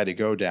this guy to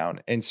go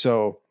down. And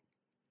so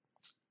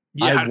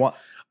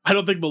I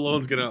don't think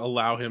Malone's going to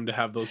allow him to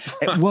have those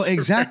thoughts. Well,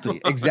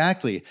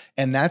 exactly.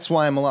 And that's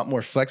why I'm a lot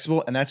more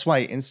flexible. And that's why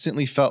I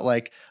instantly felt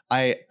like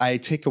I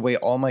take away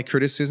all my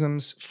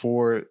criticisms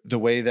for the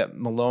way that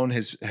Malone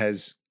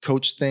has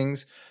coached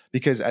things,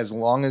 because as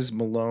long as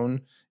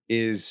Malone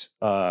is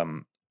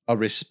a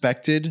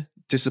respected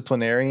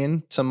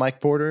disciplinarian to Mike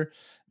Porter,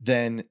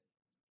 then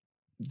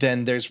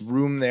there's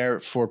room there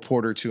for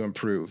Porter to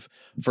improve,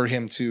 for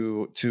him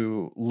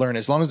to learn.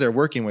 As long as they're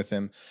working with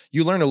him,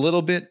 you learn a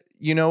little bit,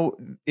 in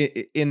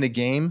the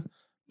game.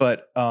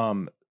 But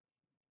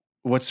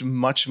what's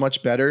much,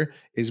 much better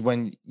is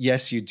when,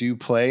 yes, you do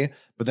play,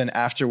 but then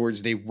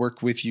afterwards they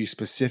work with you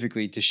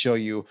specifically to show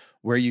you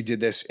where you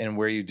did this and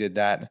where you did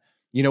that.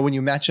 When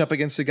you match up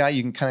against a guy,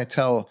 you can kind of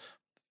tell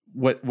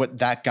what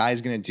that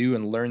guy's going to do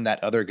and learn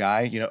that other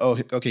guy. Oh,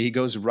 okay, he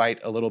goes right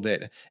a little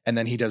bit and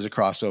then he does a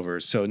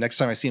crossover. So next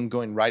time I see him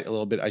going right a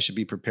little bit, I should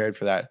be prepared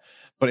for that.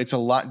 But it's a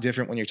lot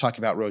different when you're talking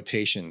about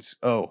rotations.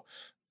 Oh,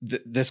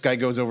 this guy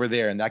goes over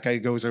there and that guy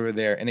goes over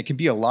there. And it can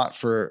be a lot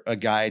for a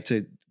guy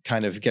to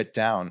kind of get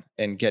down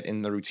and get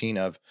in the routine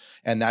of.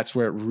 And that's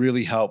where it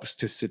really helps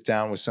to sit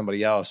down with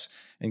somebody else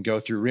and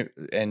go through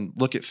and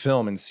look at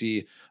film and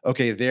see,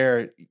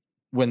 okay,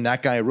 when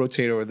that guy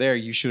rotated over there,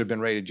 you should have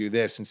been ready to do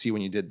this, and see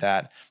when you did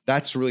that.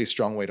 That's a really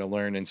strong way to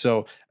learn. And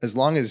so as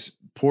long as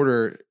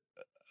Porter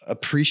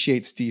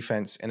appreciates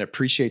defense and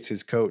appreciates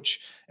his coach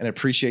and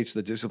appreciates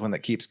the discipline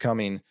that keeps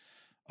coming,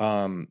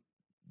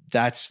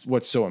 that's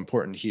what's so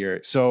important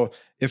here. So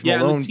if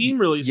Malone, the team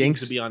really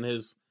seems to be on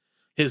his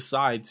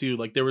side too.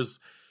 Like there was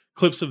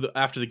clips of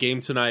after the game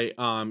tonight.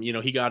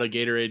 He got a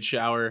Gatorade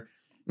shower,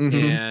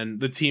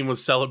 and the team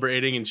was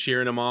celebrating and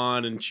cheering him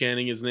on and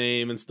chanting his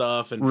name and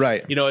stuff. And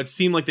it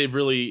seemed like they've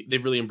really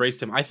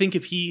embraced him. I think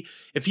if he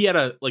had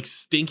a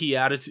stinky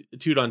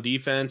attitude on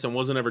defense and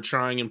wasn't ever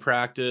trying in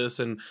practice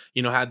and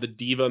had the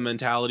diva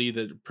mentality,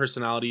 the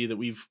personality that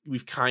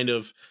we've kind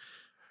of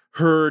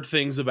heard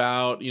things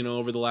about,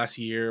 over the last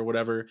year or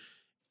whatever,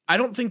 I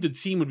don't think the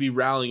team would be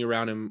rallying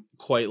around him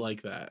quite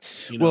like that.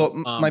 Well,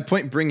 my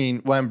point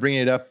why I'm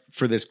bringing it up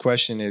for this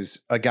question is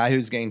a guy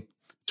who's getting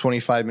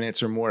 25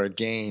 minutes or more a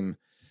game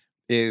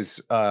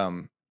is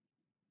a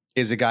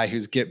guy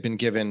who's been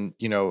given,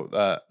 whatever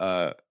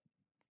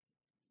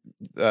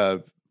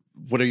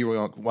you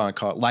want to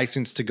call it,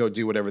 license to go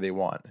do whatever they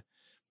want.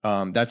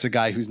 That's a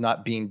guy who's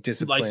not being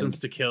disciplined. License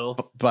to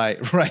kill.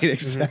 Right,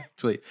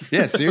 exactly.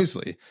 Yeah,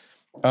 seriously.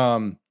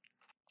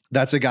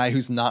 That's a guy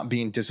who's not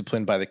being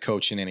disciplined by the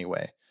coach in any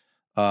way,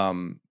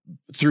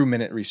 through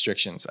minute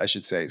restrictions, I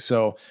should say.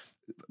 So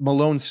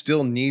Malone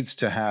still needs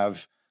to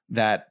have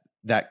that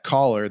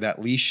collar, that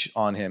leash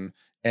on him,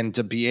 and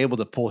to be able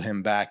to pull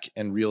him back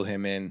and reel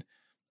him in,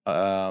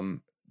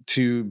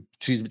 to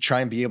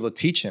try and be able to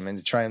teach him and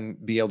to try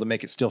and be able to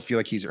make it still feel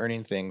like he's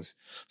earning things.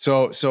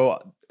 So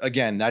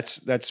again,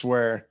 that's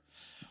where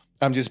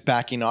I'm just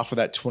backing off of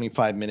that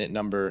 25-minute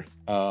number.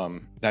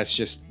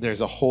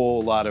 There's a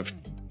whole lot of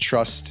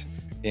trust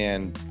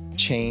and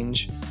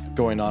change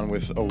going on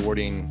with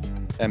awarding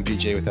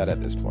MPJ with that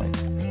at this point.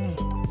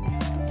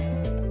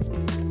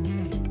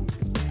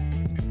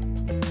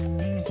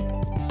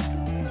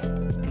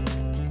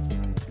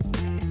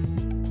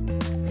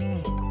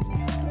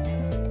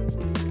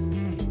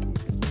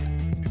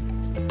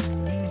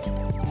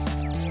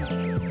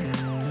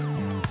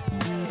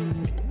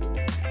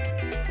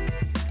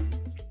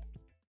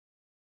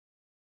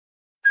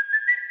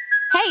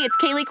 It's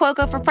Kaylee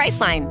Cuoco for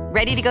Priceline.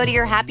 Ready to go to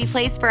your happy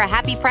place for a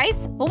happy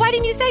price? Well, why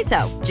didn't you say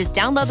so? Just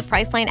download the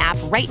Priceline app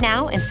right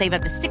now and save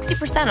up to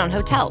 60% on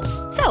hotels.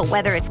 So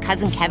whether it's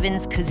Cousin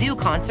Kevin's Kazoo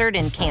Concert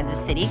in Kansas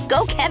City,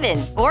 go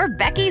Kevin, or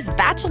Becky's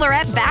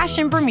Bachelorette Bash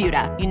in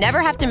Bermuda, you never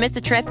have to miss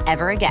a trip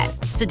ever again.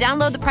 So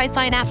download the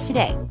Priceline app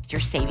today. Your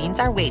savings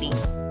are waiting.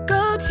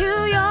 Go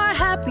to your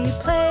happy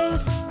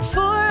place for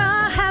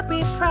a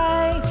happy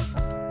price.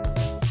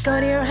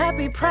 Go to your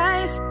happy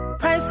price,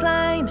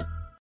 Priceline.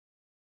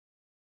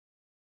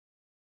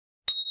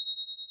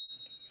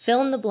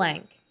 Fill in the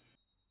blank.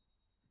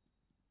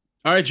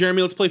 All right,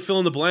 Jeremy, let's play fill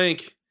in the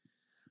blank.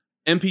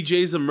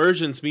 MPJ's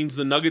emergence means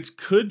the Nuggets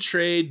could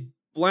trade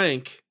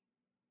blank.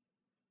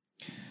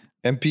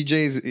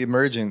 MPJ's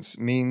emergence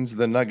means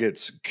the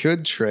Nuggets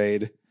could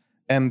trade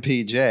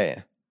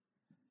MPJ.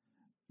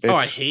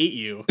 I hate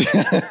you.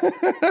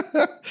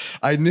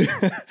 I knew.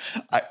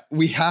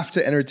 We have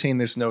to entertain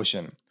this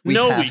notion. We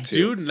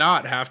do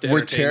not have to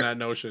entertain that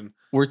notion.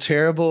 We're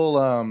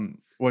terrible.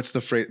 What's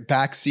the phrase?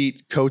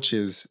 Backseat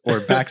coaches or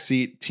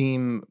backseat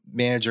team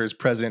managers,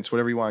 presidents,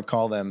 whatever you want to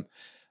call them.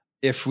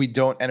 If we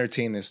don't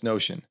entertain this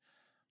notion,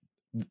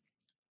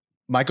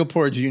 Michael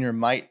Porter Jr.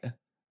 might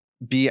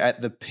be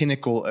at the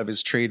pinnacle of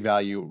his trade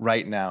value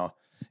right now.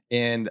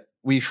 And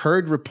we've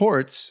heard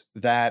reports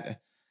that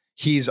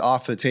he's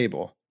off the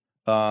table.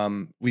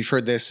 I've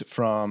heard this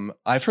from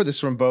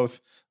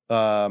both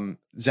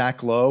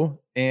Zach Lowe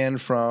and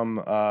from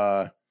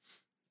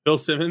Bill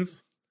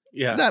Simmons.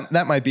 Yeah,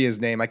 that might be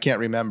his name. I can't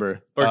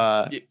remember.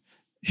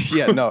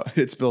 Yeah, no,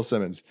 it's Bill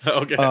Simmons.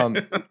 Okay.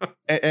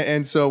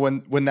 And so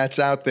when that's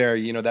out there,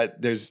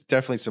 that there's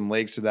definitely some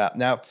legs to that.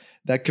 Now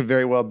that could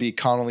very well be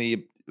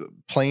Connolly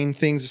playing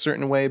things a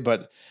certain way,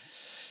 but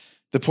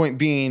the point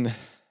being,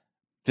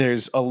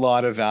 there's a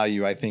lot of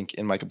value, I think,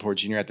 in Michael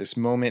Porter Jr. at this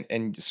moment.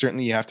 And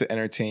certainly you have to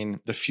entertain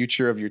the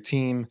future of your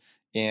team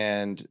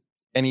and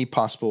any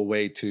possible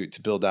way to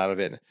build out of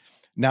it.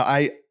 Now,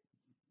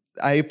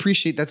 I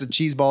appreciate that's a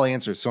cheeseball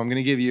answer. So I'm going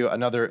to give you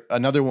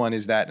another one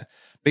is that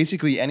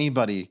basically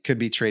anybody could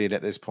be traded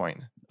at this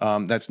point.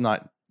 That's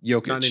not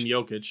Jokic. Not in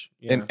Jokic.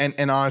 Yeah.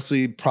 And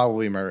honestly,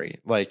 probably Murray.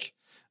 Like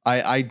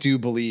I do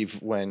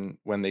believe when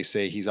they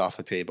say he's off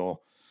the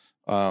table,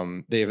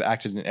 they have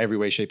acted in every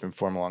way, shape, and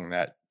form along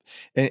that.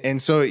 And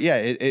so,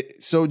 yeah,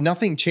 so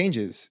nothing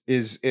changes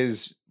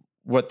is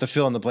what the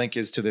fill in the blank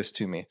is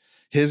to me.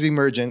 His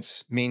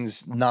emergence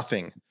means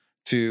nothing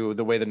to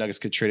the way the Nuggets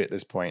could trade at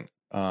this point.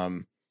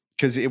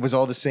 Because it was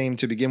all the same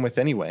to begin with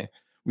anyway.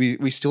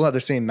 We still have the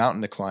same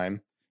mountain to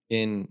climb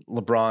in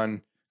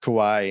LeBron,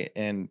 Kawhi,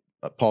 and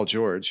Paul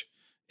George.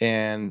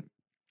 And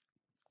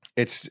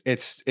it's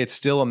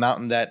still a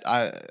mountain that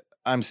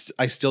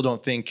I still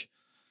don't think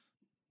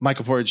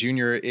Michael Porter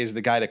Jr. is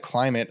the guy to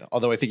climb it,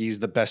 although I think he's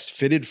the best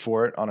fitted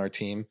for it on our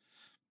team,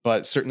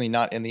 but certainly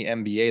not in the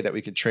NBA that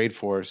we could trade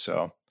for.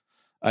 So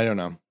I don't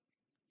know.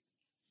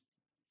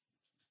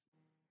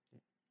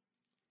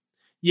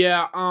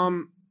 Yeah.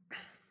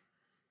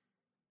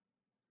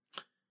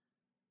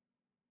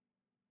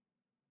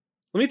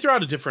 Let me throw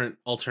out a different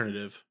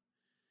alternative.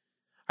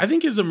 I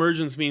think his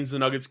emergence means the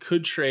Nuggets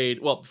could trade.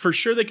 Well, for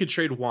sure they could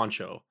trade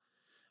Juancho.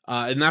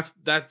 And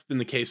that's been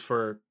the case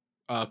for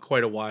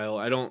quite a while.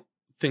 I don't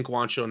think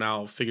Juancho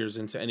now figures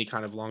into any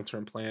kind of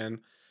long-term plan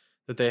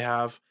that they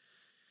have.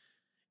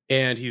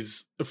 And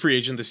he's a free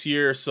agent this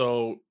year,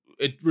 so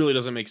it really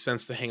doesn't make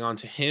sense to hang on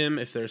to him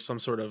if there's some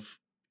sort of,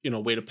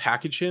 way to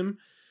package him.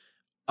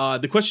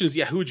 The question is,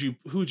 who would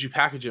you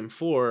package him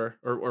for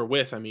or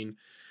with? I mean,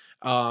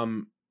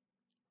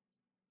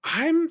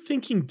 I'm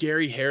thinking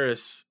Gary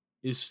Harris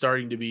is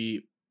starting to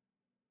be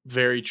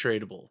very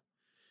tradable.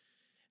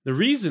 The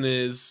reason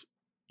is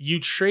you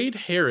trade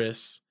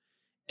Harris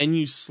and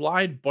you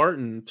slide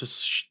Barton to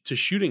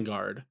shooting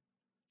guard,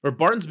 or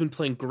Barton's been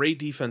playing great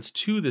defense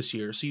too this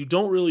year. So you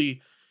don't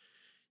really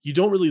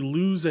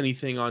lose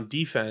anything on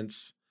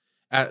defense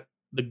at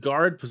the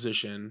guard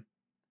position,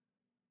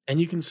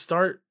 and you can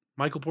start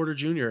Michael Porter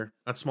Jr.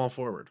 at small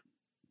forward.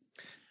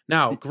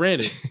 Now,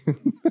 granted,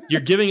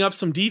 you're giving up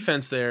some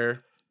defense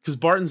there because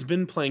Barton's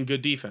been playing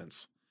good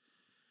defense.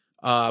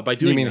 By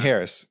doing, you mean that.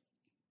 Harris?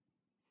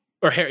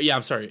 Yeah,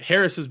 I'm sorry.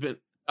 Harris has been.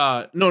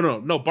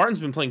 No. Barton's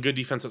been playing good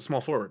defense at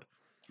small forward.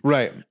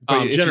 Right.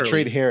 But if you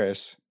trade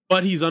Harris,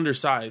 but he's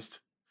undersized.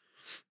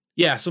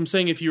 Yeah, so I'm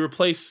saying if you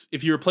replace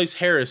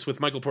Harris with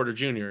Michael Porter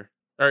Jr.,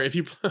 or if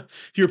you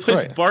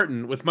replace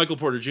Barton with Michael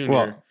Porter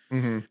Jr.,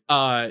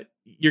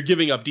 you're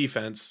giving up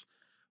defense,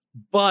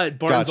 but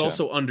Barton's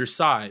also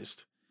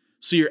undersized.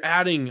 So you're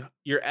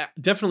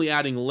definitely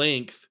adding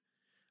length.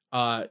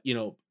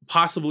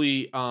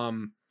 Possibly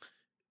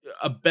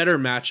a better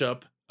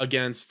matchup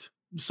against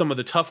some of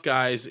the tough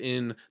guys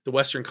in the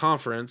Western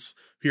Conference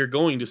who you're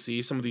going to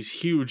see, some of these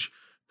huge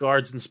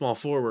guards and small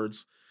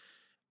forwards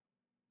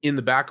in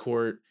the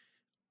backcourt.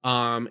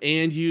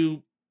 And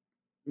you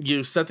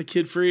set the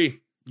kid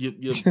free.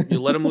 You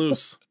let him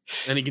loose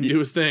and he can do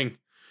his thing.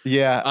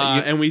 Yeah.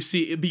 And we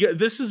see, because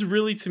this is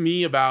really to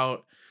me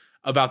about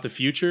the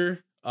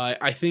future.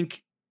 I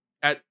think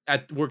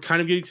we're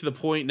kind of getting to the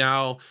point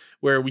now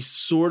where we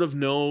sort of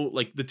know,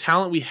 like, the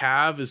talent we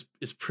have is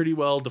pretty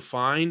well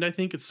defined. I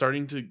think it's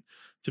starting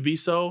to be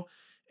so.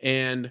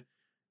 And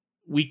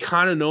we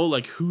kind of know,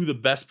 like, who the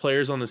best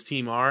players on this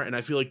team are. And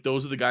I feel like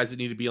those are the guys that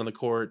need to be on the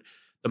court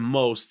the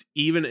most,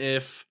 even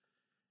if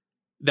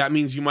that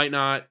means you might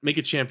not make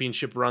a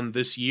championship run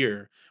this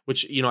year,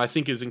 which, I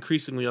think is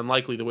increasingly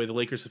unlikely the way the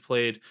Lakers have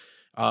played,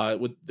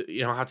 with,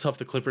 how tough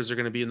the Clippers are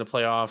going to be in the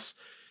playoffs.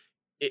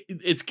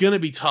 It's going to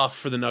be tough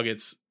for the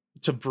Nuggets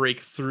to break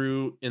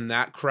through in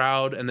that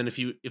crowd. And then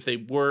if they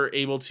were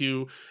able to,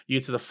 you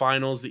get to the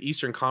finals, the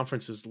Eastern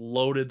Conference is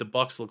loaded. The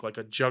Bucks look like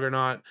a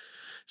juggernaut.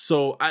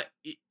 So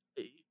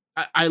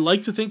I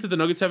like to think that the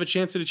Nuggets have a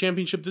chance at a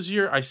championship this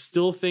year. I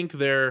still think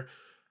they're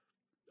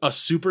a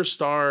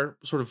superstar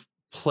sort of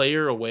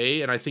player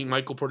away, and I think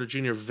Michael Porter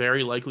Jr.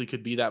 very likely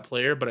could be that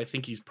player, but I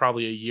think he's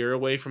probably a year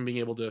away from being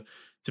able to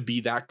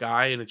be that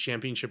guy in a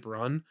championship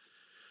run,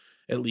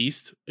 at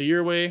least a year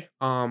away.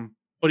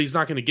 But he's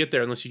not going to get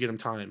there unless you get him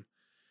time.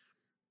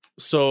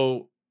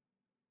 So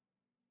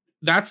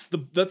that's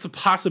a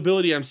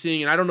possibility I'm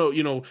seeing, and I don't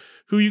know,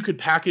 who you could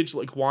package,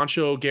 like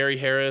Juancho, Gary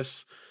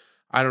Harris.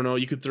 I don't know.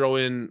 You could throw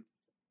in,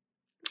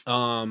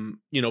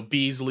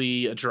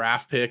 Beasley, a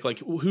draft pick. Like,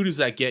 who does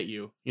that get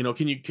you?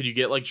 Could you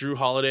get like Drew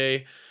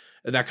Holiday?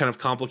 And that kind of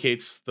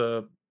complicates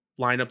the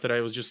lineup that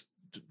I was just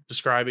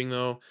describing,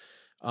 though.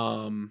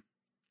 I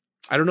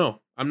don't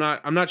know. I'm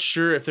not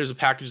sure if there's a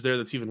package there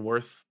that's even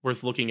worth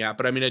looking at.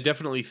 But I mean, I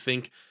definitely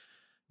think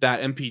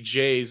that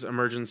MPJ's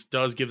emergence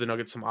does give the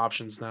Nuggets some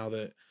options now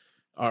that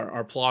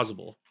are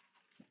plausible.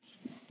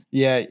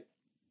 Yeah.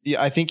 Yeah,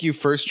 I think you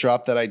first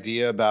dropped that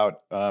idea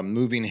about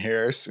moving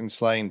Harris and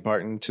sliding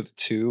Barton to the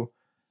 2.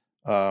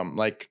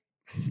 Like,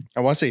 I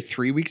want to say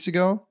 3 weeks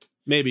ago.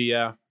 Maybe,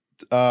 yeah.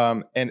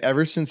 And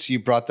ever since you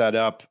brought that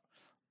up,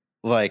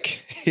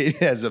 like, it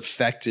has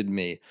affected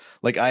me.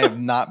 Like, I have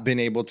not been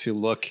able to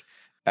look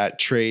at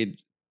trade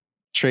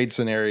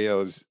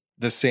scenarios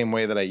the same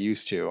way that I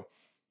used to.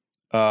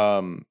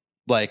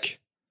 Like,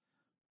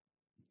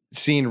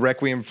 seeing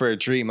Requiem for a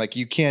Dream, like,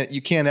 you can't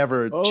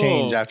ever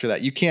change after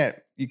that. You can't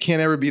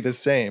ever be the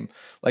same.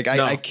 Like,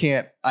 I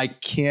can't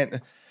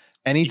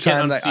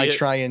anytime that I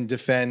try and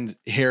defend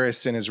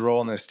Harris and his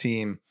role in this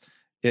team,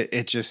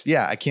 it just,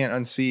 I can't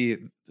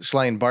unsee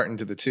sliding Barton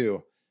to the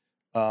 2.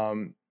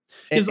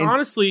 Because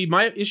honestly,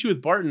 my issue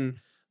with Barton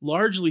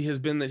largely has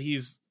been that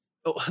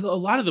a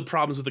lot of the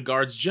problems with the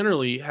guards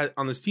generally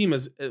on this team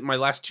is the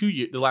last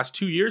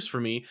 2 years for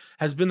me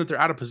has been that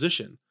they're out of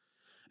position.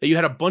 That you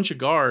had a bunch of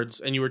guards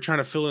and you were trying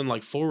to fill in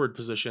like forward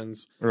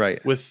positions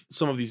with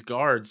some of these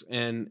guards.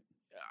 And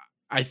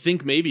I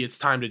think maybe it's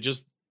time to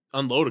just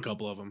unload a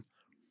couple of them.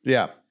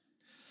 Yeah.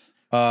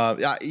 I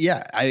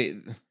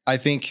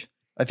think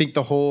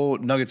the whole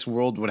Nuggets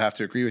world would have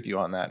to agree with you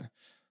on that.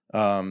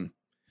 I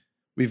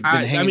mean,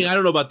 I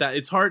don't know about that.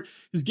 It's hard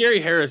because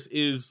Gary Harris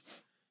he's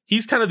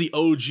kind of the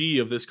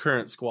OG of this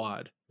current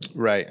squad.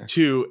 Right.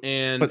 Too.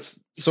 And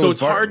so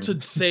it's hard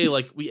to say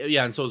like,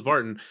 and so is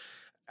Barton.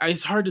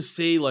 It's hard to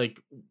say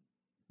like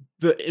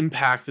the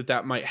impact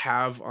that might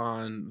have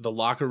on the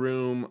locker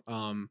room.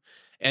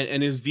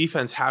 And his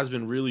defense has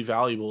been really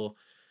valuable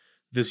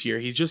this year.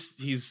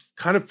 He's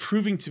kind of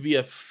proving to be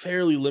a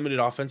fairly limited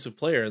offensive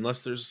player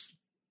unless there's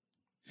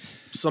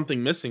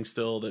something missing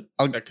still that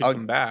could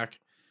come back.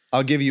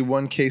 I'll give you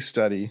one case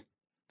study.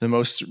 The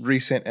most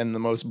recent and the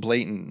most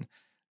blatant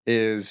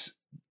is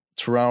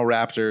Toronto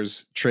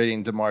Raptors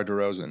trading DeMar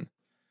DeRozan.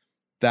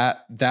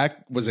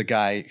 That was a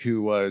guy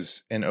who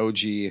was an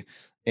OG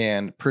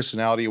and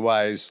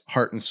personality-wise,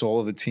 heart and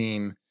soul of the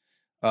team.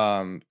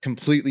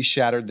 Completely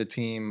shattered the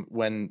team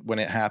when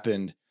it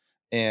happened,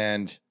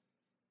 and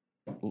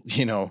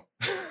we know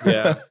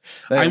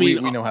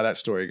how that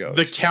story goes.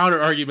 The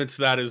counter argument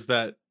to that is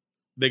that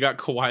they got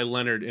Kawhi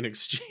Leonard in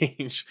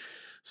exchange.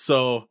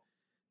 So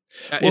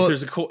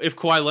if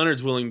Kawhi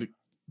Leonard's willing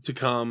to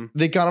come,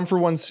 they got him for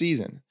one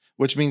season,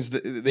 which means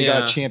that they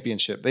got a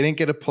championship. They didn't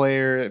get a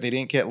player, they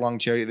didn't get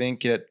longevity, they didn't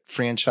get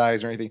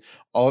franchise or anything.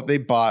 All they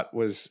bought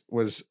was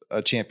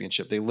a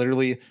championship. They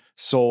literally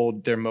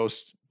sold their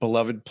most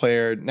beloved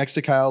player next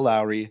to Kyle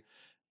Lowry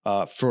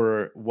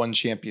for one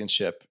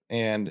championship.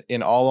 And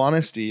in all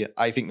honesty,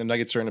 I think the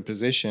Nuggets are in a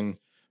position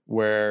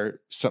where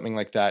something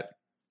like that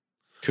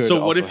could So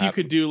what also if happen. you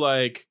could do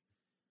like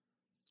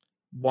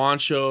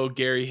Juancho,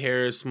 Gary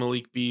Harris,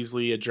 Malik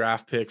Beasley, a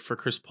draft pick for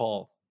Chris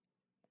Paul?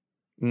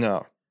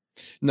 No.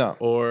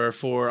 Or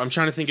I'm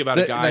trying to think about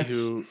a guy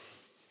who...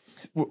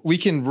 We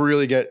can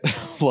really get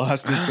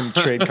lost in some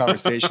trade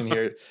conversation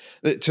here.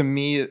 To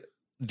me,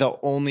 the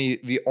only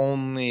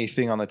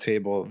thing on the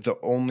table, the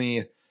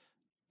only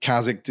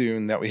Kazakh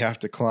dune that we have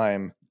to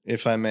climb,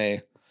 if I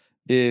may,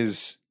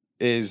 is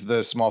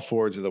the small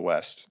forwards of the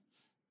West.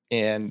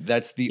 And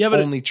that's the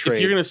only trade.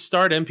 If you're going to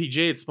start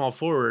MPJ at small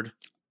forward,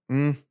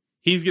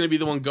 he's going to be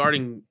the one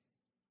guarding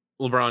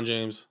LeBron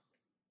James,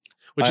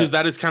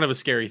 that is kind of a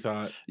scary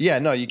thought. Yeah,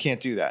 no, you can't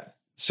do that.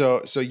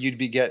 So you'd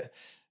be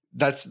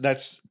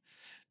that's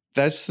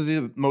that's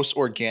the most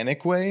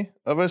organic way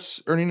of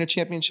us earning a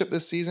championship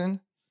this season.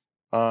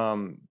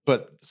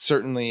 But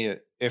certainly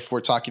if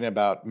we're talking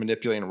about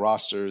manipulating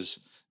rosters,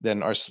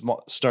 then our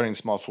starting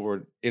small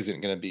forward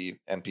isn't going to be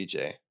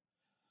MPJ.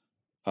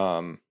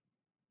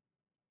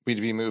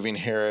 We'd be moving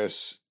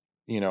Harris,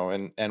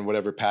 and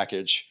whatever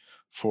package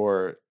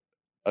for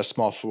a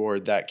small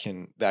forward that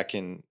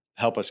can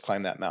help us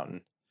climb that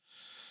mountain.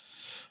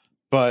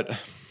 But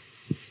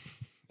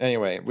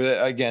anyway,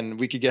 again,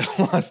 we could get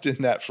lost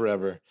in that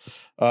forever.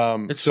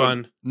 It's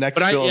fun. Next,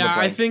 but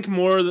I think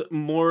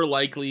more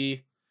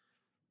likely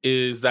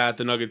is that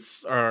the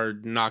Nuggets are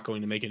not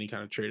going to make any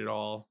kind of trade at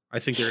all. I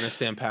think they're going to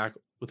stand pat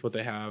with what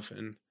they have,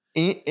 and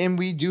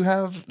we do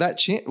have that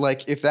chance.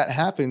 Like if that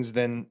happens,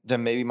 then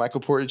maybe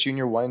Michael Porter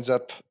Jr. winds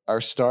up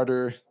our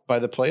starter by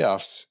the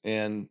playoffs.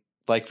 And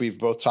like we've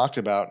both talked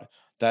about,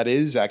 that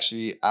is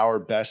actually our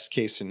best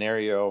case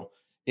scenario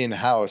in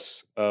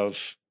house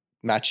of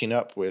matching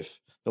up with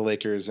the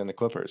Lakers and the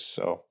Clippers.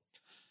 So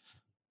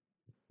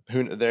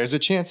there's a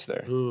chance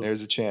there. Ooh.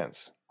 There's a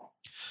chance.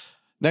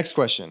 Next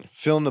question.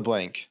 Fill in the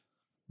blank.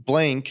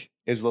 Blank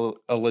is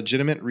a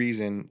legitimate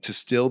reason to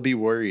still be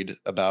worried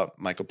about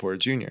Michael Porter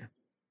Jr.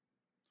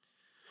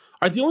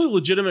 The only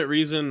legitimate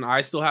reason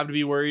I still have to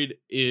be worried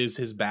is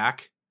his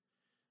back.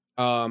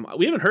 We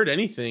haven't heard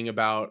anything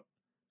about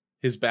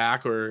his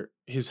back or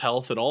his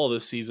health at all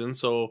this season,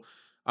 so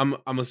I'm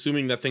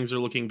assuming that things are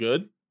looking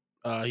good.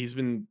 He's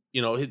been,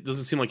 it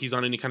doesn't seem like he's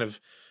on any kind of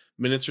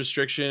minutes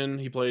restriction.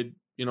 He played,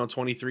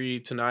 23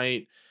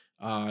 tonight.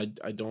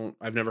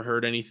 I've never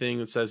heard anything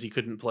that says he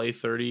couldn't play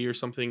 30 or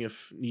something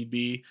if need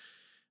be.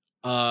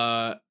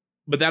 But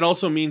that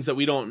also means that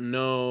we don't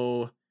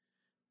know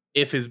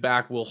if his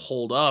back will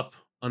hold up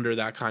under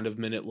that kind of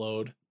minute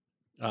load.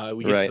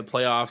 We get to the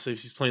playoffs.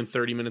 If he's playing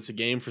 30 minutes a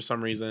game for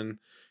some reason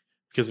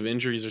because of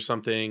injuries or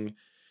something,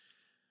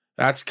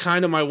 that's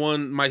kind of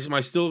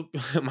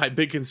my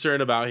big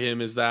concern about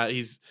him is that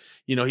he's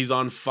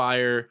on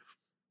fire.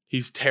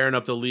 He's tearing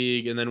up the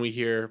league. And then we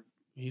hear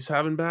he's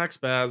having back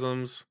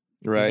spasms.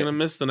 Right. He's going to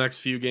miss the next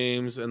few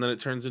games. And then it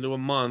turns into a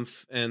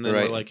month. And then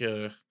we're like,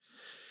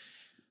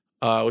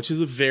 which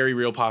is a very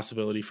real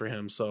possibility for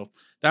him. So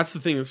that's the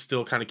thing that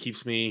still kind of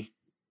keeps me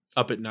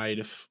up at night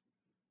if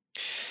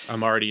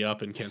I'm already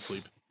up and can't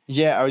sleep.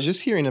 Yeah, I was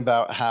just hearing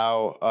about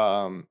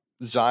how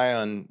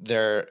Zion,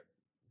 they're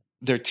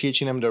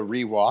teaching him to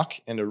re-walk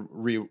and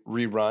to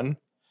rerun.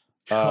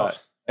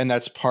 And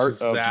that's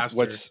part of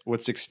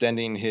what's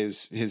extending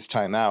his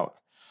timeout.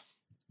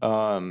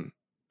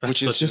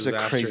 Which is just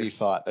a crazy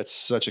thought. That's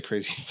such a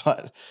crazy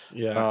thought.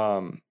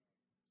 Yeah.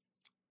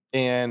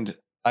 And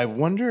I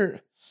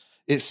wonder,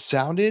 it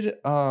sounded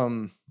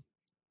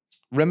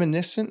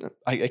reminiscent.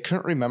 I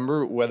couldn't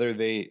remember whether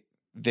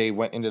they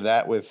went into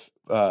that with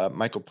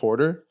Michael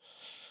Porter,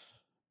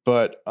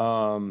 but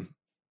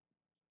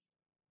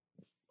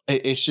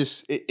it's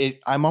just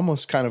I'm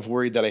almost kind of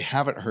worried that I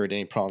haven't heard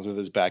any problems with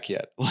his back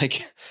yet.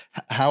 Like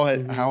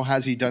how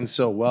has he done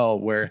so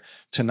well where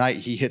tonight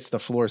he hits the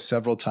floor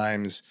several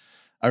times?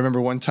 I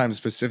remember one time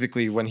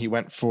specifically when he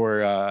went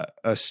for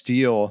a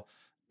steal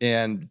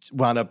and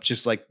wound up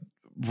just like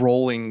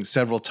rolling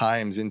several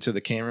times into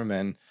the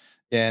cameraman.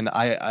 And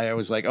I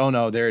was like, oh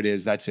no, there it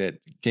is. That's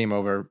it. Game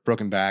over,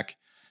 broken back.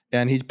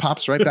 And he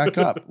pops right back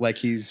up. Like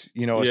he's,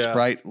 a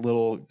sprite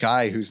little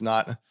guy who's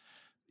not,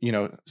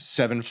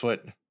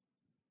 7'10"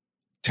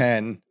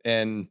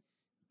 and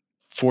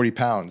 40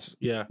 pounds.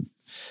 Yeah.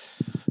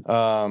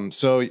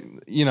 So,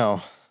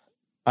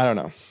 I don't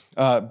know.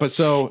 But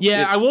so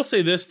I will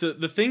say this,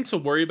 the thing to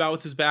worry about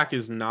with his back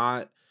is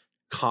not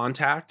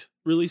contact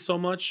really so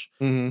much.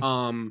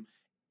 Mm-hmm.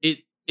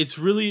 It's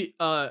really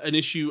an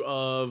issue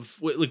of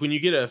like when you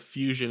get a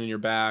fusion in your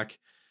back,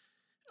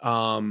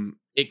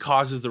 it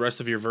causes the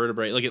rest of your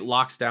vertebrae, like it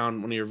locks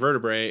down one of your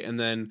vertebrae, and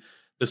then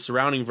the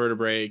surrounding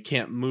vertebrae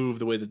can't move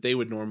the way that they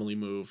would normally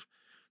move.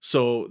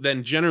 So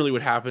then generally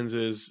what happens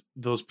is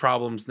those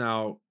problems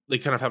now, they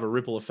kind of have a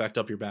ripple effect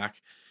up your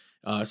back.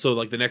 So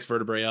like the next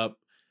vertebrae up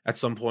at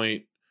some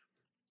point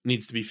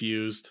needs to be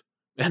fused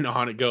and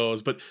on it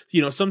goes. But,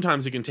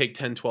 sometimes it can take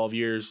 10, 12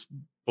 years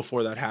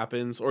before that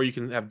happens, or you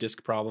can have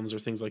disc problems or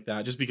things like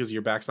that just because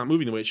your back's not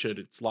moving the way it should.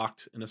 It's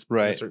locked in a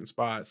certain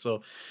spot.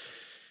 So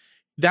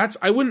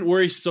I wouldn't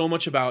worry so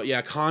much about,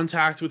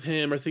 contact with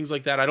him or things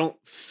like that. I don't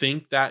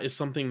think that is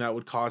something that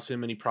would cause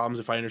him any problems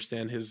if I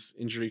understand his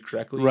injury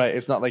correctly. Right.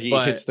 It's not like he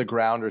hits the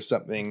ground or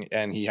something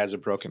and he has a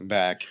broken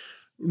back.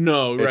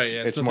 No, right.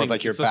 It's more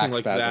like your back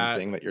spasm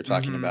thing that you're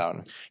talking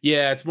about.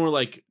 Yeah, it's more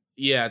like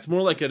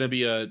going to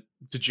be a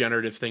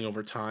degenerative thing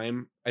over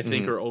time, I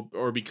think,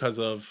 or because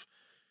of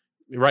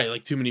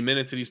like too many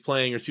minutes that he's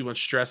playing or too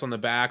much stress on the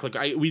back. Like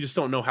we just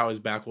don't know how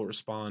his back will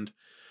respond.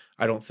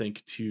 I don't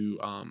think to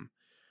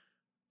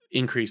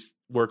increased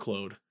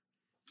workload.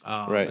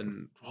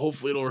 And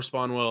hopefully it'll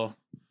respond well.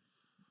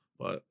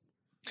 But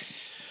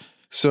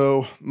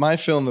so my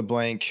fill in the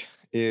blank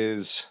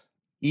is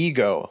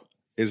ego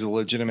is a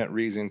legitimate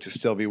reason to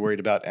still be worried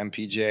about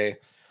MPJ.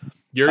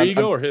 Your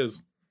ego or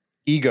his?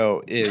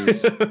 Ego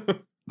is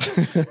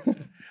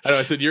I know.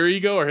 I said your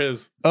ego or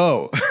his?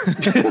 Oh.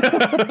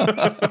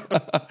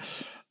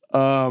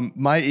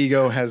 My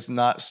ego has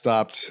not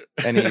stopped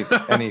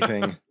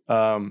anything.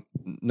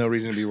 No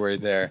reason to be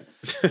worried there.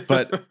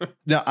 But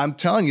no, I'm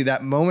telling you,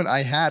 that moment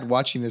I had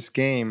watching this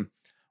game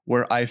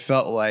where I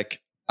felt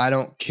like I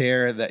don't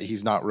care that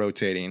he's not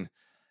rotating.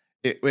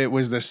 It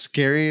was the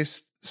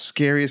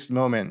scariest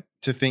moment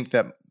to think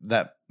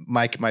that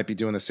Mike might be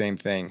doing the same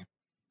thing.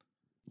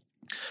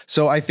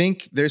 So I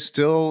think there's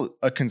still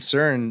a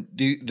concern.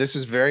 This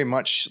is very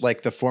much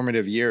like the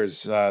formative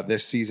years,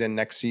 this season,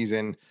 next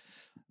season.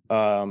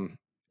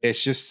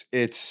 It's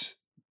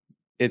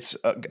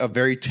a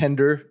very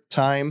tender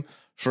time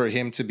for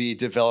him to be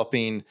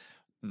developing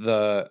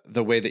the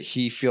way that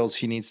he feels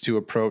he needs to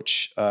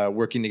approach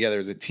working together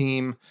as a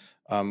team,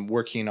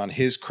 working on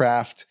his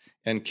craft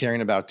and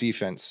caring about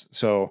defense.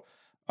 So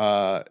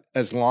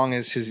as long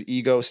as his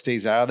ego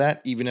stays out of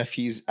that, even if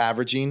he's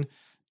averaging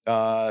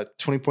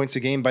 20 points a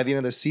game by the end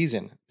of the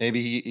season,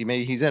 maybe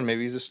he's in,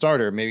 maybe he's a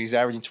starter, maybe he's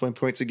averaging 20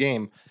 points a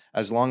game.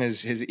 As long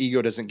as his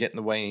ego doesn't get in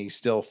the way and he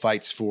still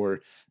fights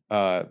for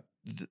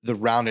the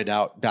rounded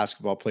out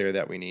basketball player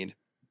that we need.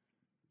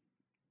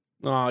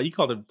 Oh, you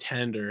called him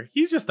tender.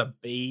 He's just a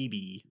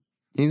baby.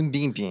 He's a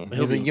baby.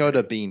 He's a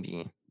Yoda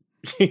baby.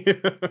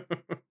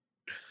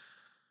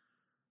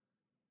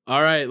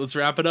 All right, let's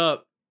wrap it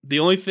up. The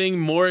only thing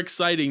more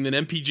exciting than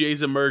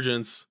MPJ's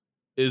emergence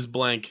is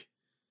blank.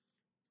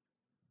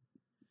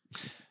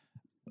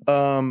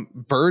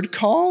 Bird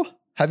Call?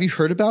 Have you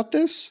heard about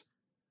this?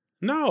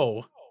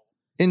 No.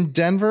 In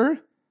Denver?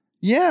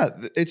 Yeah,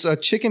 it's a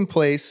chicken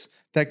place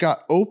that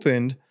got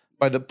opened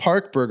by the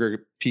Park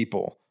Burger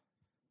people.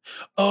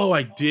 Oh,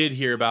 I did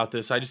hear about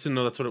this. I just didn't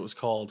know that's what it was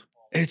called.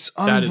 It's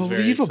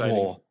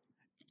unbelievable.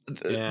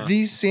 Yeah.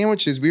 These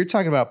sandwiches, we were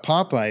talking about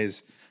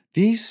Popeyes.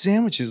 These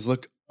sandwiches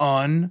look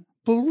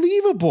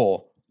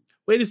unbelievable.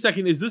 Wait a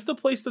second. Is this the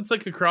place that's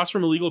like across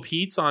from Illegal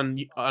Pete's on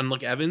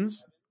like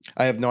Evans?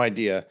 I have no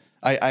idea.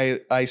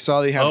 I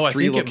saw they have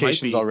 3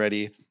 locations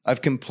already.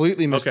 I've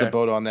completely missed the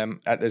boat on them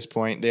at this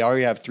point. They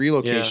already have 3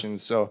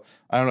 locations. Yeah. So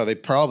I don't know. They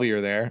probably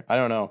are there. I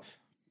don't know.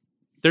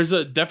 There's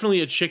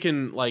definitely a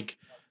chicken, like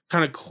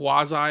kind of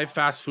quasi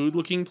fast food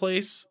looking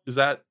place. Is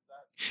that?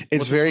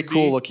 It's very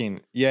cool looking.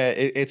 Yeah.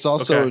 It's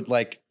also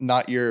like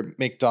not your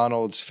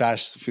McDonald's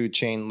fast food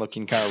chain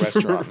looking kind of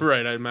restaurant.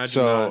 Right. I imagine.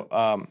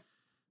 So,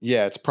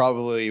 yeah, that's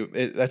probably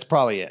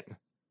it.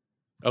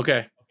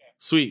 Okay.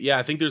 Sweet. Yeah.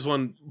 I think there's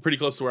one pretty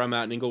close to where I'm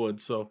at in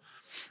Inglewood. So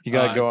you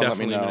got to go and let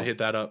me definitely know. Gonna hit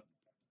that up.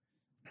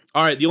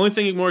 All right. The only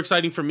thing more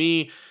exciting for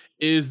me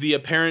is the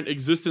apparent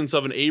existence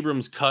of an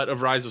Abrams cut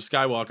of Rise of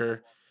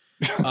Skywalker.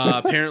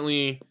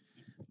 Apparently,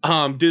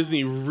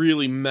 Disney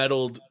really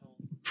meddled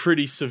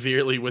pretty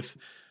severely with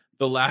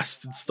the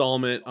last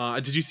installment.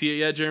 Did you see it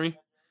yet, Jeremy?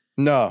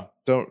 No,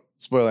 don't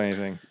spoil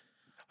anything.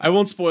 I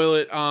won't spoil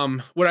it.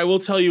 What I will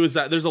tell you is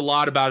that there's a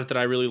lot about it that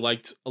I really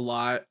liked a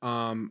lot.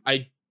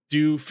 I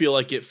do feel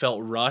like it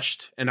felt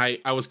rushed, and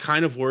I was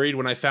kind of worried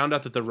when I found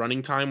out that the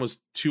running time was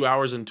 2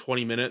 hours and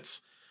 20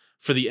 minutes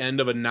for the end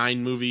of a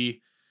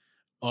 9-movie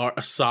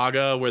a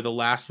saga where the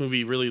last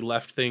movie really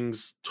left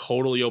things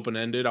totally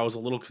open-ended. I was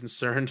a little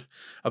concerned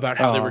about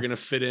how they were going to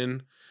fit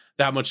in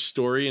that much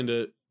story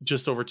into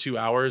just over 2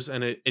 hours.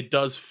 And it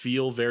does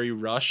feel very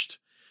rushed.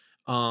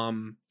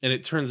 And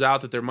it turns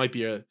out that there might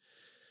be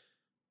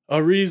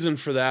a reason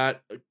for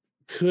that. It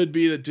could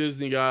be that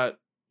Disney got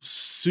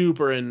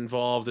super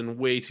involved and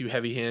way too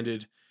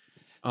heavy-handed.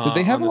 Did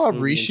they have a lot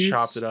of reshoots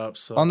chopped it up,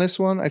 on this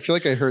one? I feel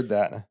like I heard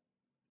that.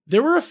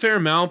 There were a fair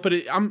amount, but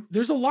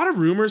there's a lot of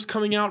rumors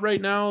coming out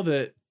right now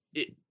that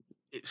it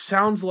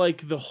sounds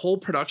like the whole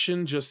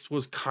production just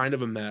was kind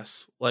of a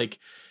mess. Like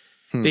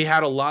they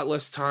had a lot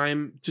less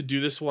time to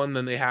do this one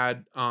than they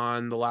had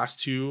on the last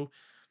 2.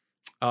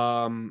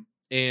 And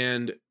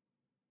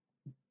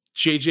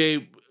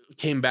JJ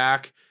came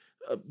back.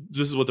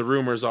 This is what the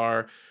rumors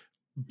are,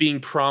 being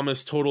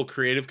promised total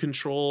creative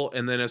control.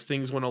 And then as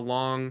things went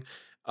along,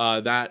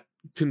 that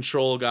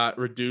control got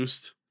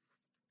reduced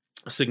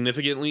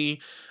significantly.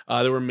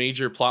 There were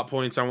major plot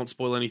points. I won't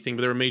spoil anything,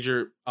 but there were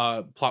major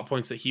plot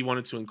points that he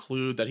wanted to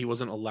include that he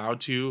wasn't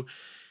allowed to.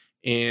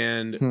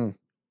 And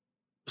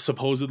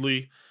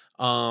supposedly,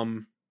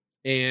 and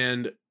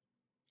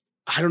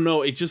I don't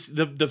know, it just,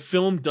 the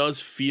film does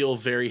feel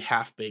very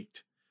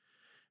half-baked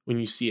when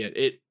you see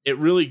it. It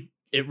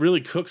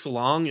really cooks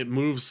along. It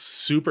moves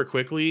super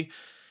quickly,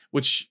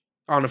 which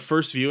on a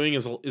first viewing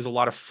is a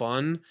lot of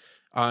fun.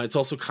 It's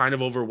also kind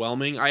of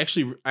overwhelming. I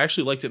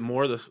actually liked it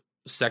more the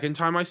second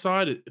time I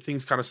saw it.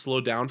 Things kind of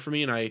slowed down for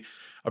me, and I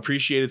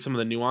appreciated some of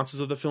the nuances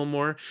of the film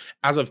more.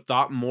 As I've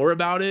thought more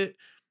about it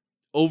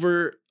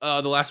over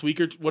the last week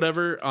or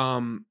whatever,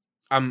 I'm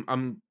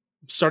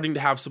starting to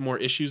have some more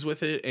issues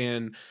with it,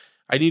 and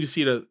I need to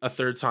see it a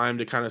third time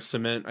to kind of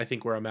cement, I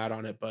think, where I'm at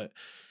on it. But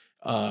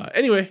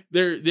anyway,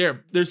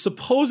 there's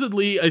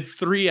supposedly a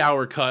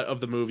 3-hour cut of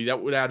the movie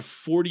that would add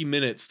 40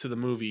 minutes to the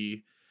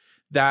movie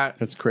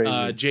that's crazy.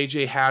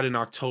 JJ had in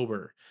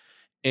October,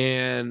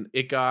 and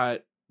it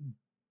got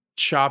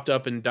chopped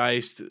up and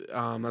diced.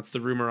 That's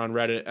the rumor on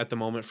Reddit at the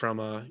moment from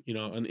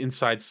an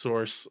inside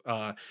source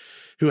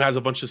who has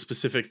a bunch of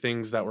specific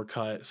things that were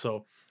cut.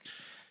 So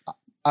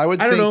I would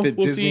think that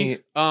we'll Disney,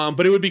 see.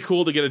 But it would be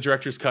cool to get a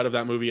director's cut of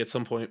that movie at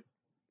some point.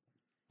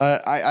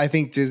 I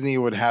think Disney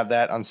would have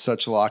that on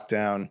such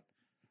lockdown.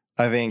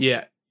 I think,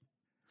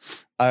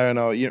 I don't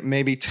know,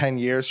 maybe 10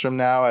 years from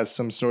now as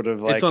some sort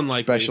of like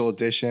special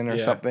edition or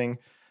something.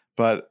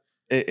 But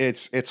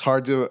it's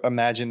hard to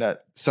imagine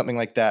that something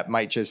like that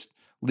might just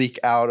leak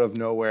out of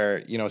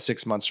nowhere,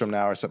 6 months from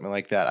now or something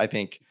like that. I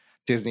think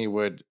Disney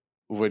would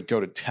go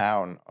to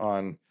town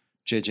on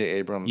J.J.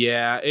 Abrams.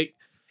 Yeah,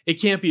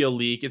 it can't be a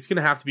leak. It's going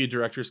to have to be a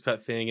director's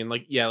cut thing. And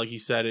like you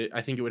said,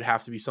 I think it would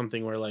have to be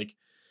something where like,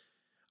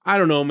 I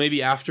don't know,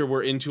 maybe after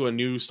we're into a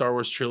new Star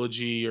Wars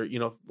trilogy or,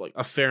 like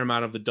a fair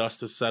amount of the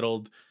dust has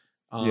settled.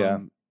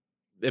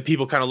 That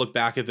people kind of look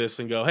back at this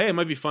and go, hey, it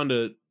might be fun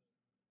to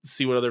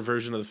see what other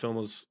version of the film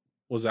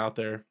was out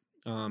there.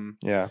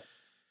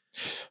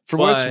 For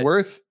what it's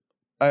worth,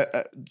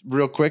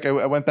 real quick,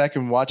 I went back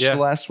and watched the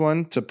last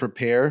one to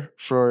prepare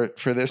for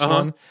this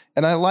one,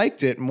 and I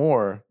liked it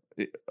more.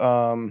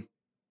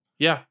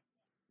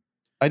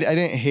 I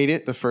didn't hate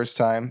it the first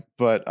time,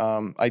 but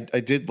I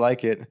did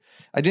like it.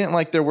 I didn't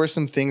like there were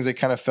some things I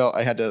kind of felt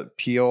I had to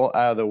peel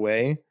out of the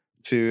way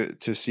to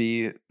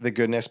see the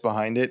goodness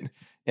behind it,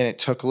 and it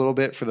took a little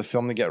bit for the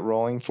film to get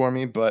rolling for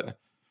me, but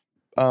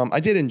I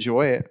did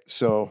enjoy it.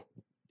 So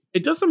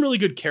it does some really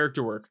good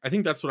character work. I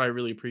think that's what I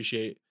really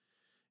appreciate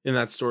in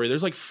that story.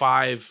 There's like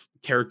 5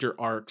 character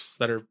arcs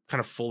that are kind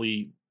of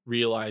fully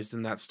realized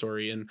in that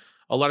story, and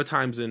a lot of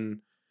times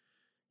in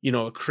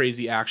a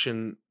crazy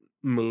action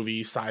movie,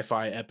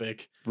 sci-fi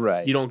epic,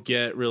 right, you don't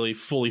get really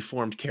fully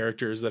formed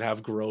characters that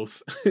have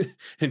growth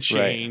and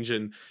change,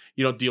 and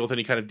you don't deal with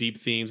any kind of deep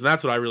themes. And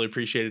that's what I really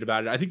appreciated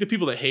about it. I think the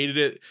people that hated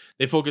it,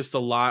 they focused a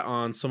lot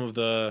on some of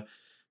the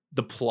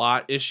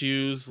plot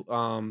issues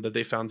that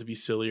they found to be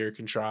silly or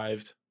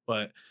contrived.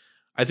 But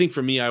I think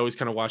for me, I always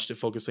kind of watched it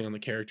focusing on the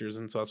characters,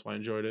 and so that's why I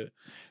enjoyed it.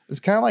 It's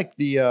kind of like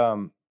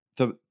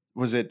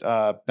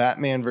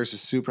Batman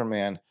versus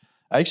Superman.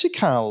 I actually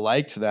kind of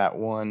liked that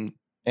one.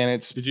 And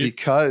it's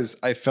because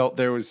I felt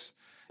it was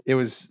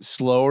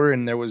slower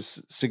and there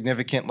was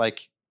significant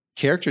like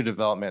character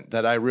development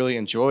that I really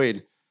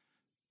enjoyed.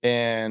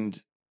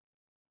 And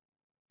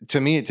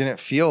to me, it didn't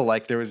feel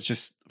like there was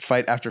just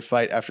fight after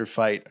fight after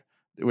fight,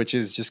 which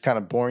is just kind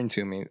of boring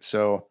to me.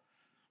 So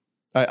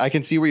I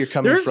can see where you're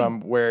coming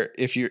from, where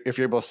if you're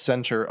able to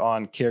center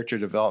on character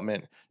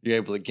development, you're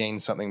able to gain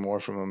something more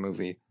from a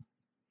movie.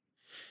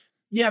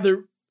 Yeah,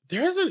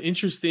 there's an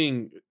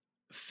interesting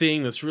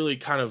thing that's really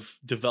kind of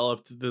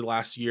developed the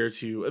last year or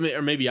two. I mean,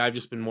 or maybe I've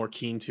just been more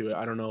keen to it.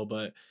 I don't know,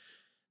 but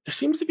there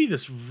seems to be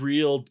this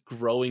real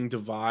growing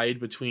divide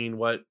between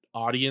what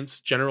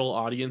general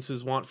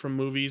audiences want from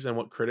movies and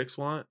what critics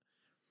want.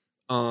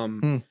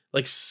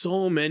 Like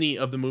so many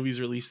of the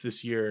movies released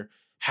this year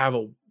have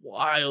a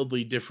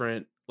wildly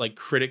different like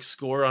critic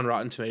score on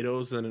Rotten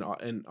Tomatoes than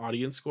an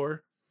audience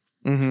score.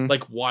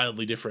 Like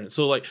wildly different.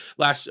 So like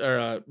Rise of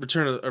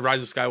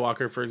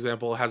Skywalker, for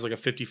example, has like a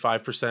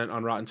 55%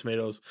 on Rotten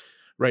Tomatoes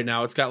right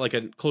now. It's got like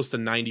a close to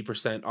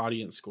 90%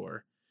 audience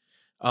score.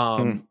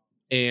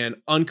 And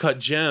Uncut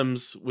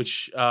Gems,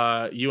 which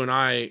you and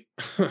I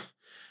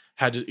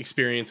had to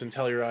experience in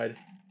Telluride,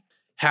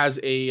 has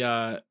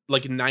a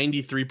like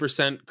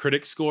 93%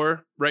 critic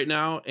score right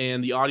now,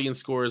 and the audience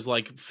score is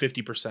like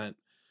 50%.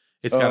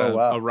 It's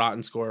got a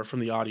rotten score from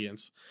the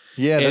audience.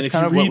 Yeah, and that's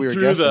kind of what we were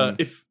guessing.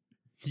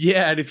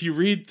 And if you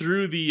read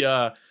through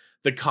the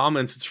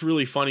comments, it's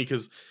really funny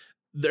because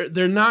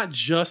they're not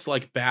just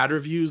like bad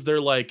reviews.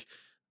 They're like,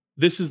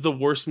 this is the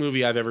worst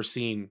movie I've ever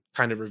seen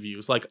kind of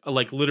reviews. Like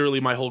literally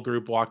my whole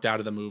group walked out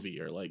of the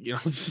movie, or like,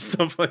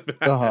 stuff like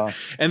that.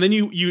 And then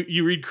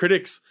you read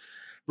critics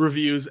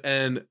reviews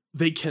and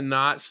they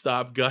cannot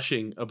stop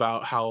gushing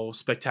about how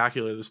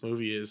spectacular this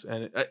movie is.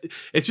 And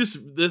it's just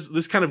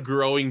this kind of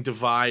growing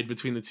divide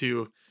between the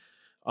two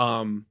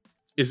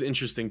is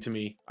interesting to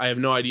me. I have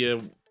no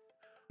idea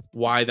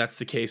why that's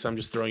the case. I'm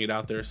just throwing it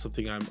out there,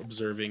 something I'm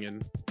observing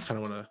and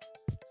kind of want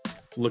to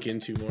look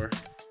into more.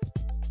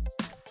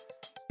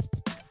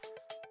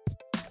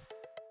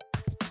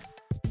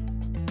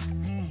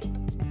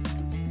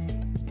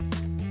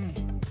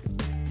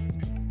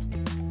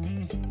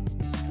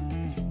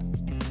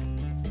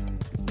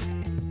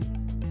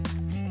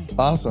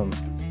 Awesome.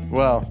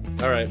 Well,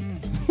 all right.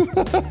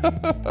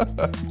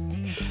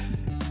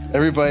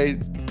 Everybody,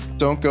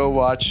 don't go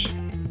watch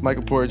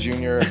Michael Porter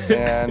Jr.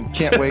 and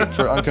can't wait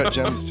for Uncut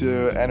Gems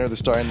to enter the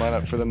starting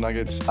lineup for the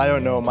Nuggets. I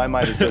don't know. My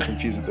mind is so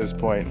confused at this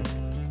point.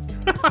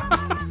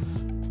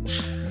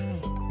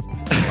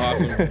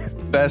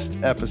 Awesome. Best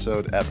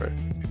episode ever.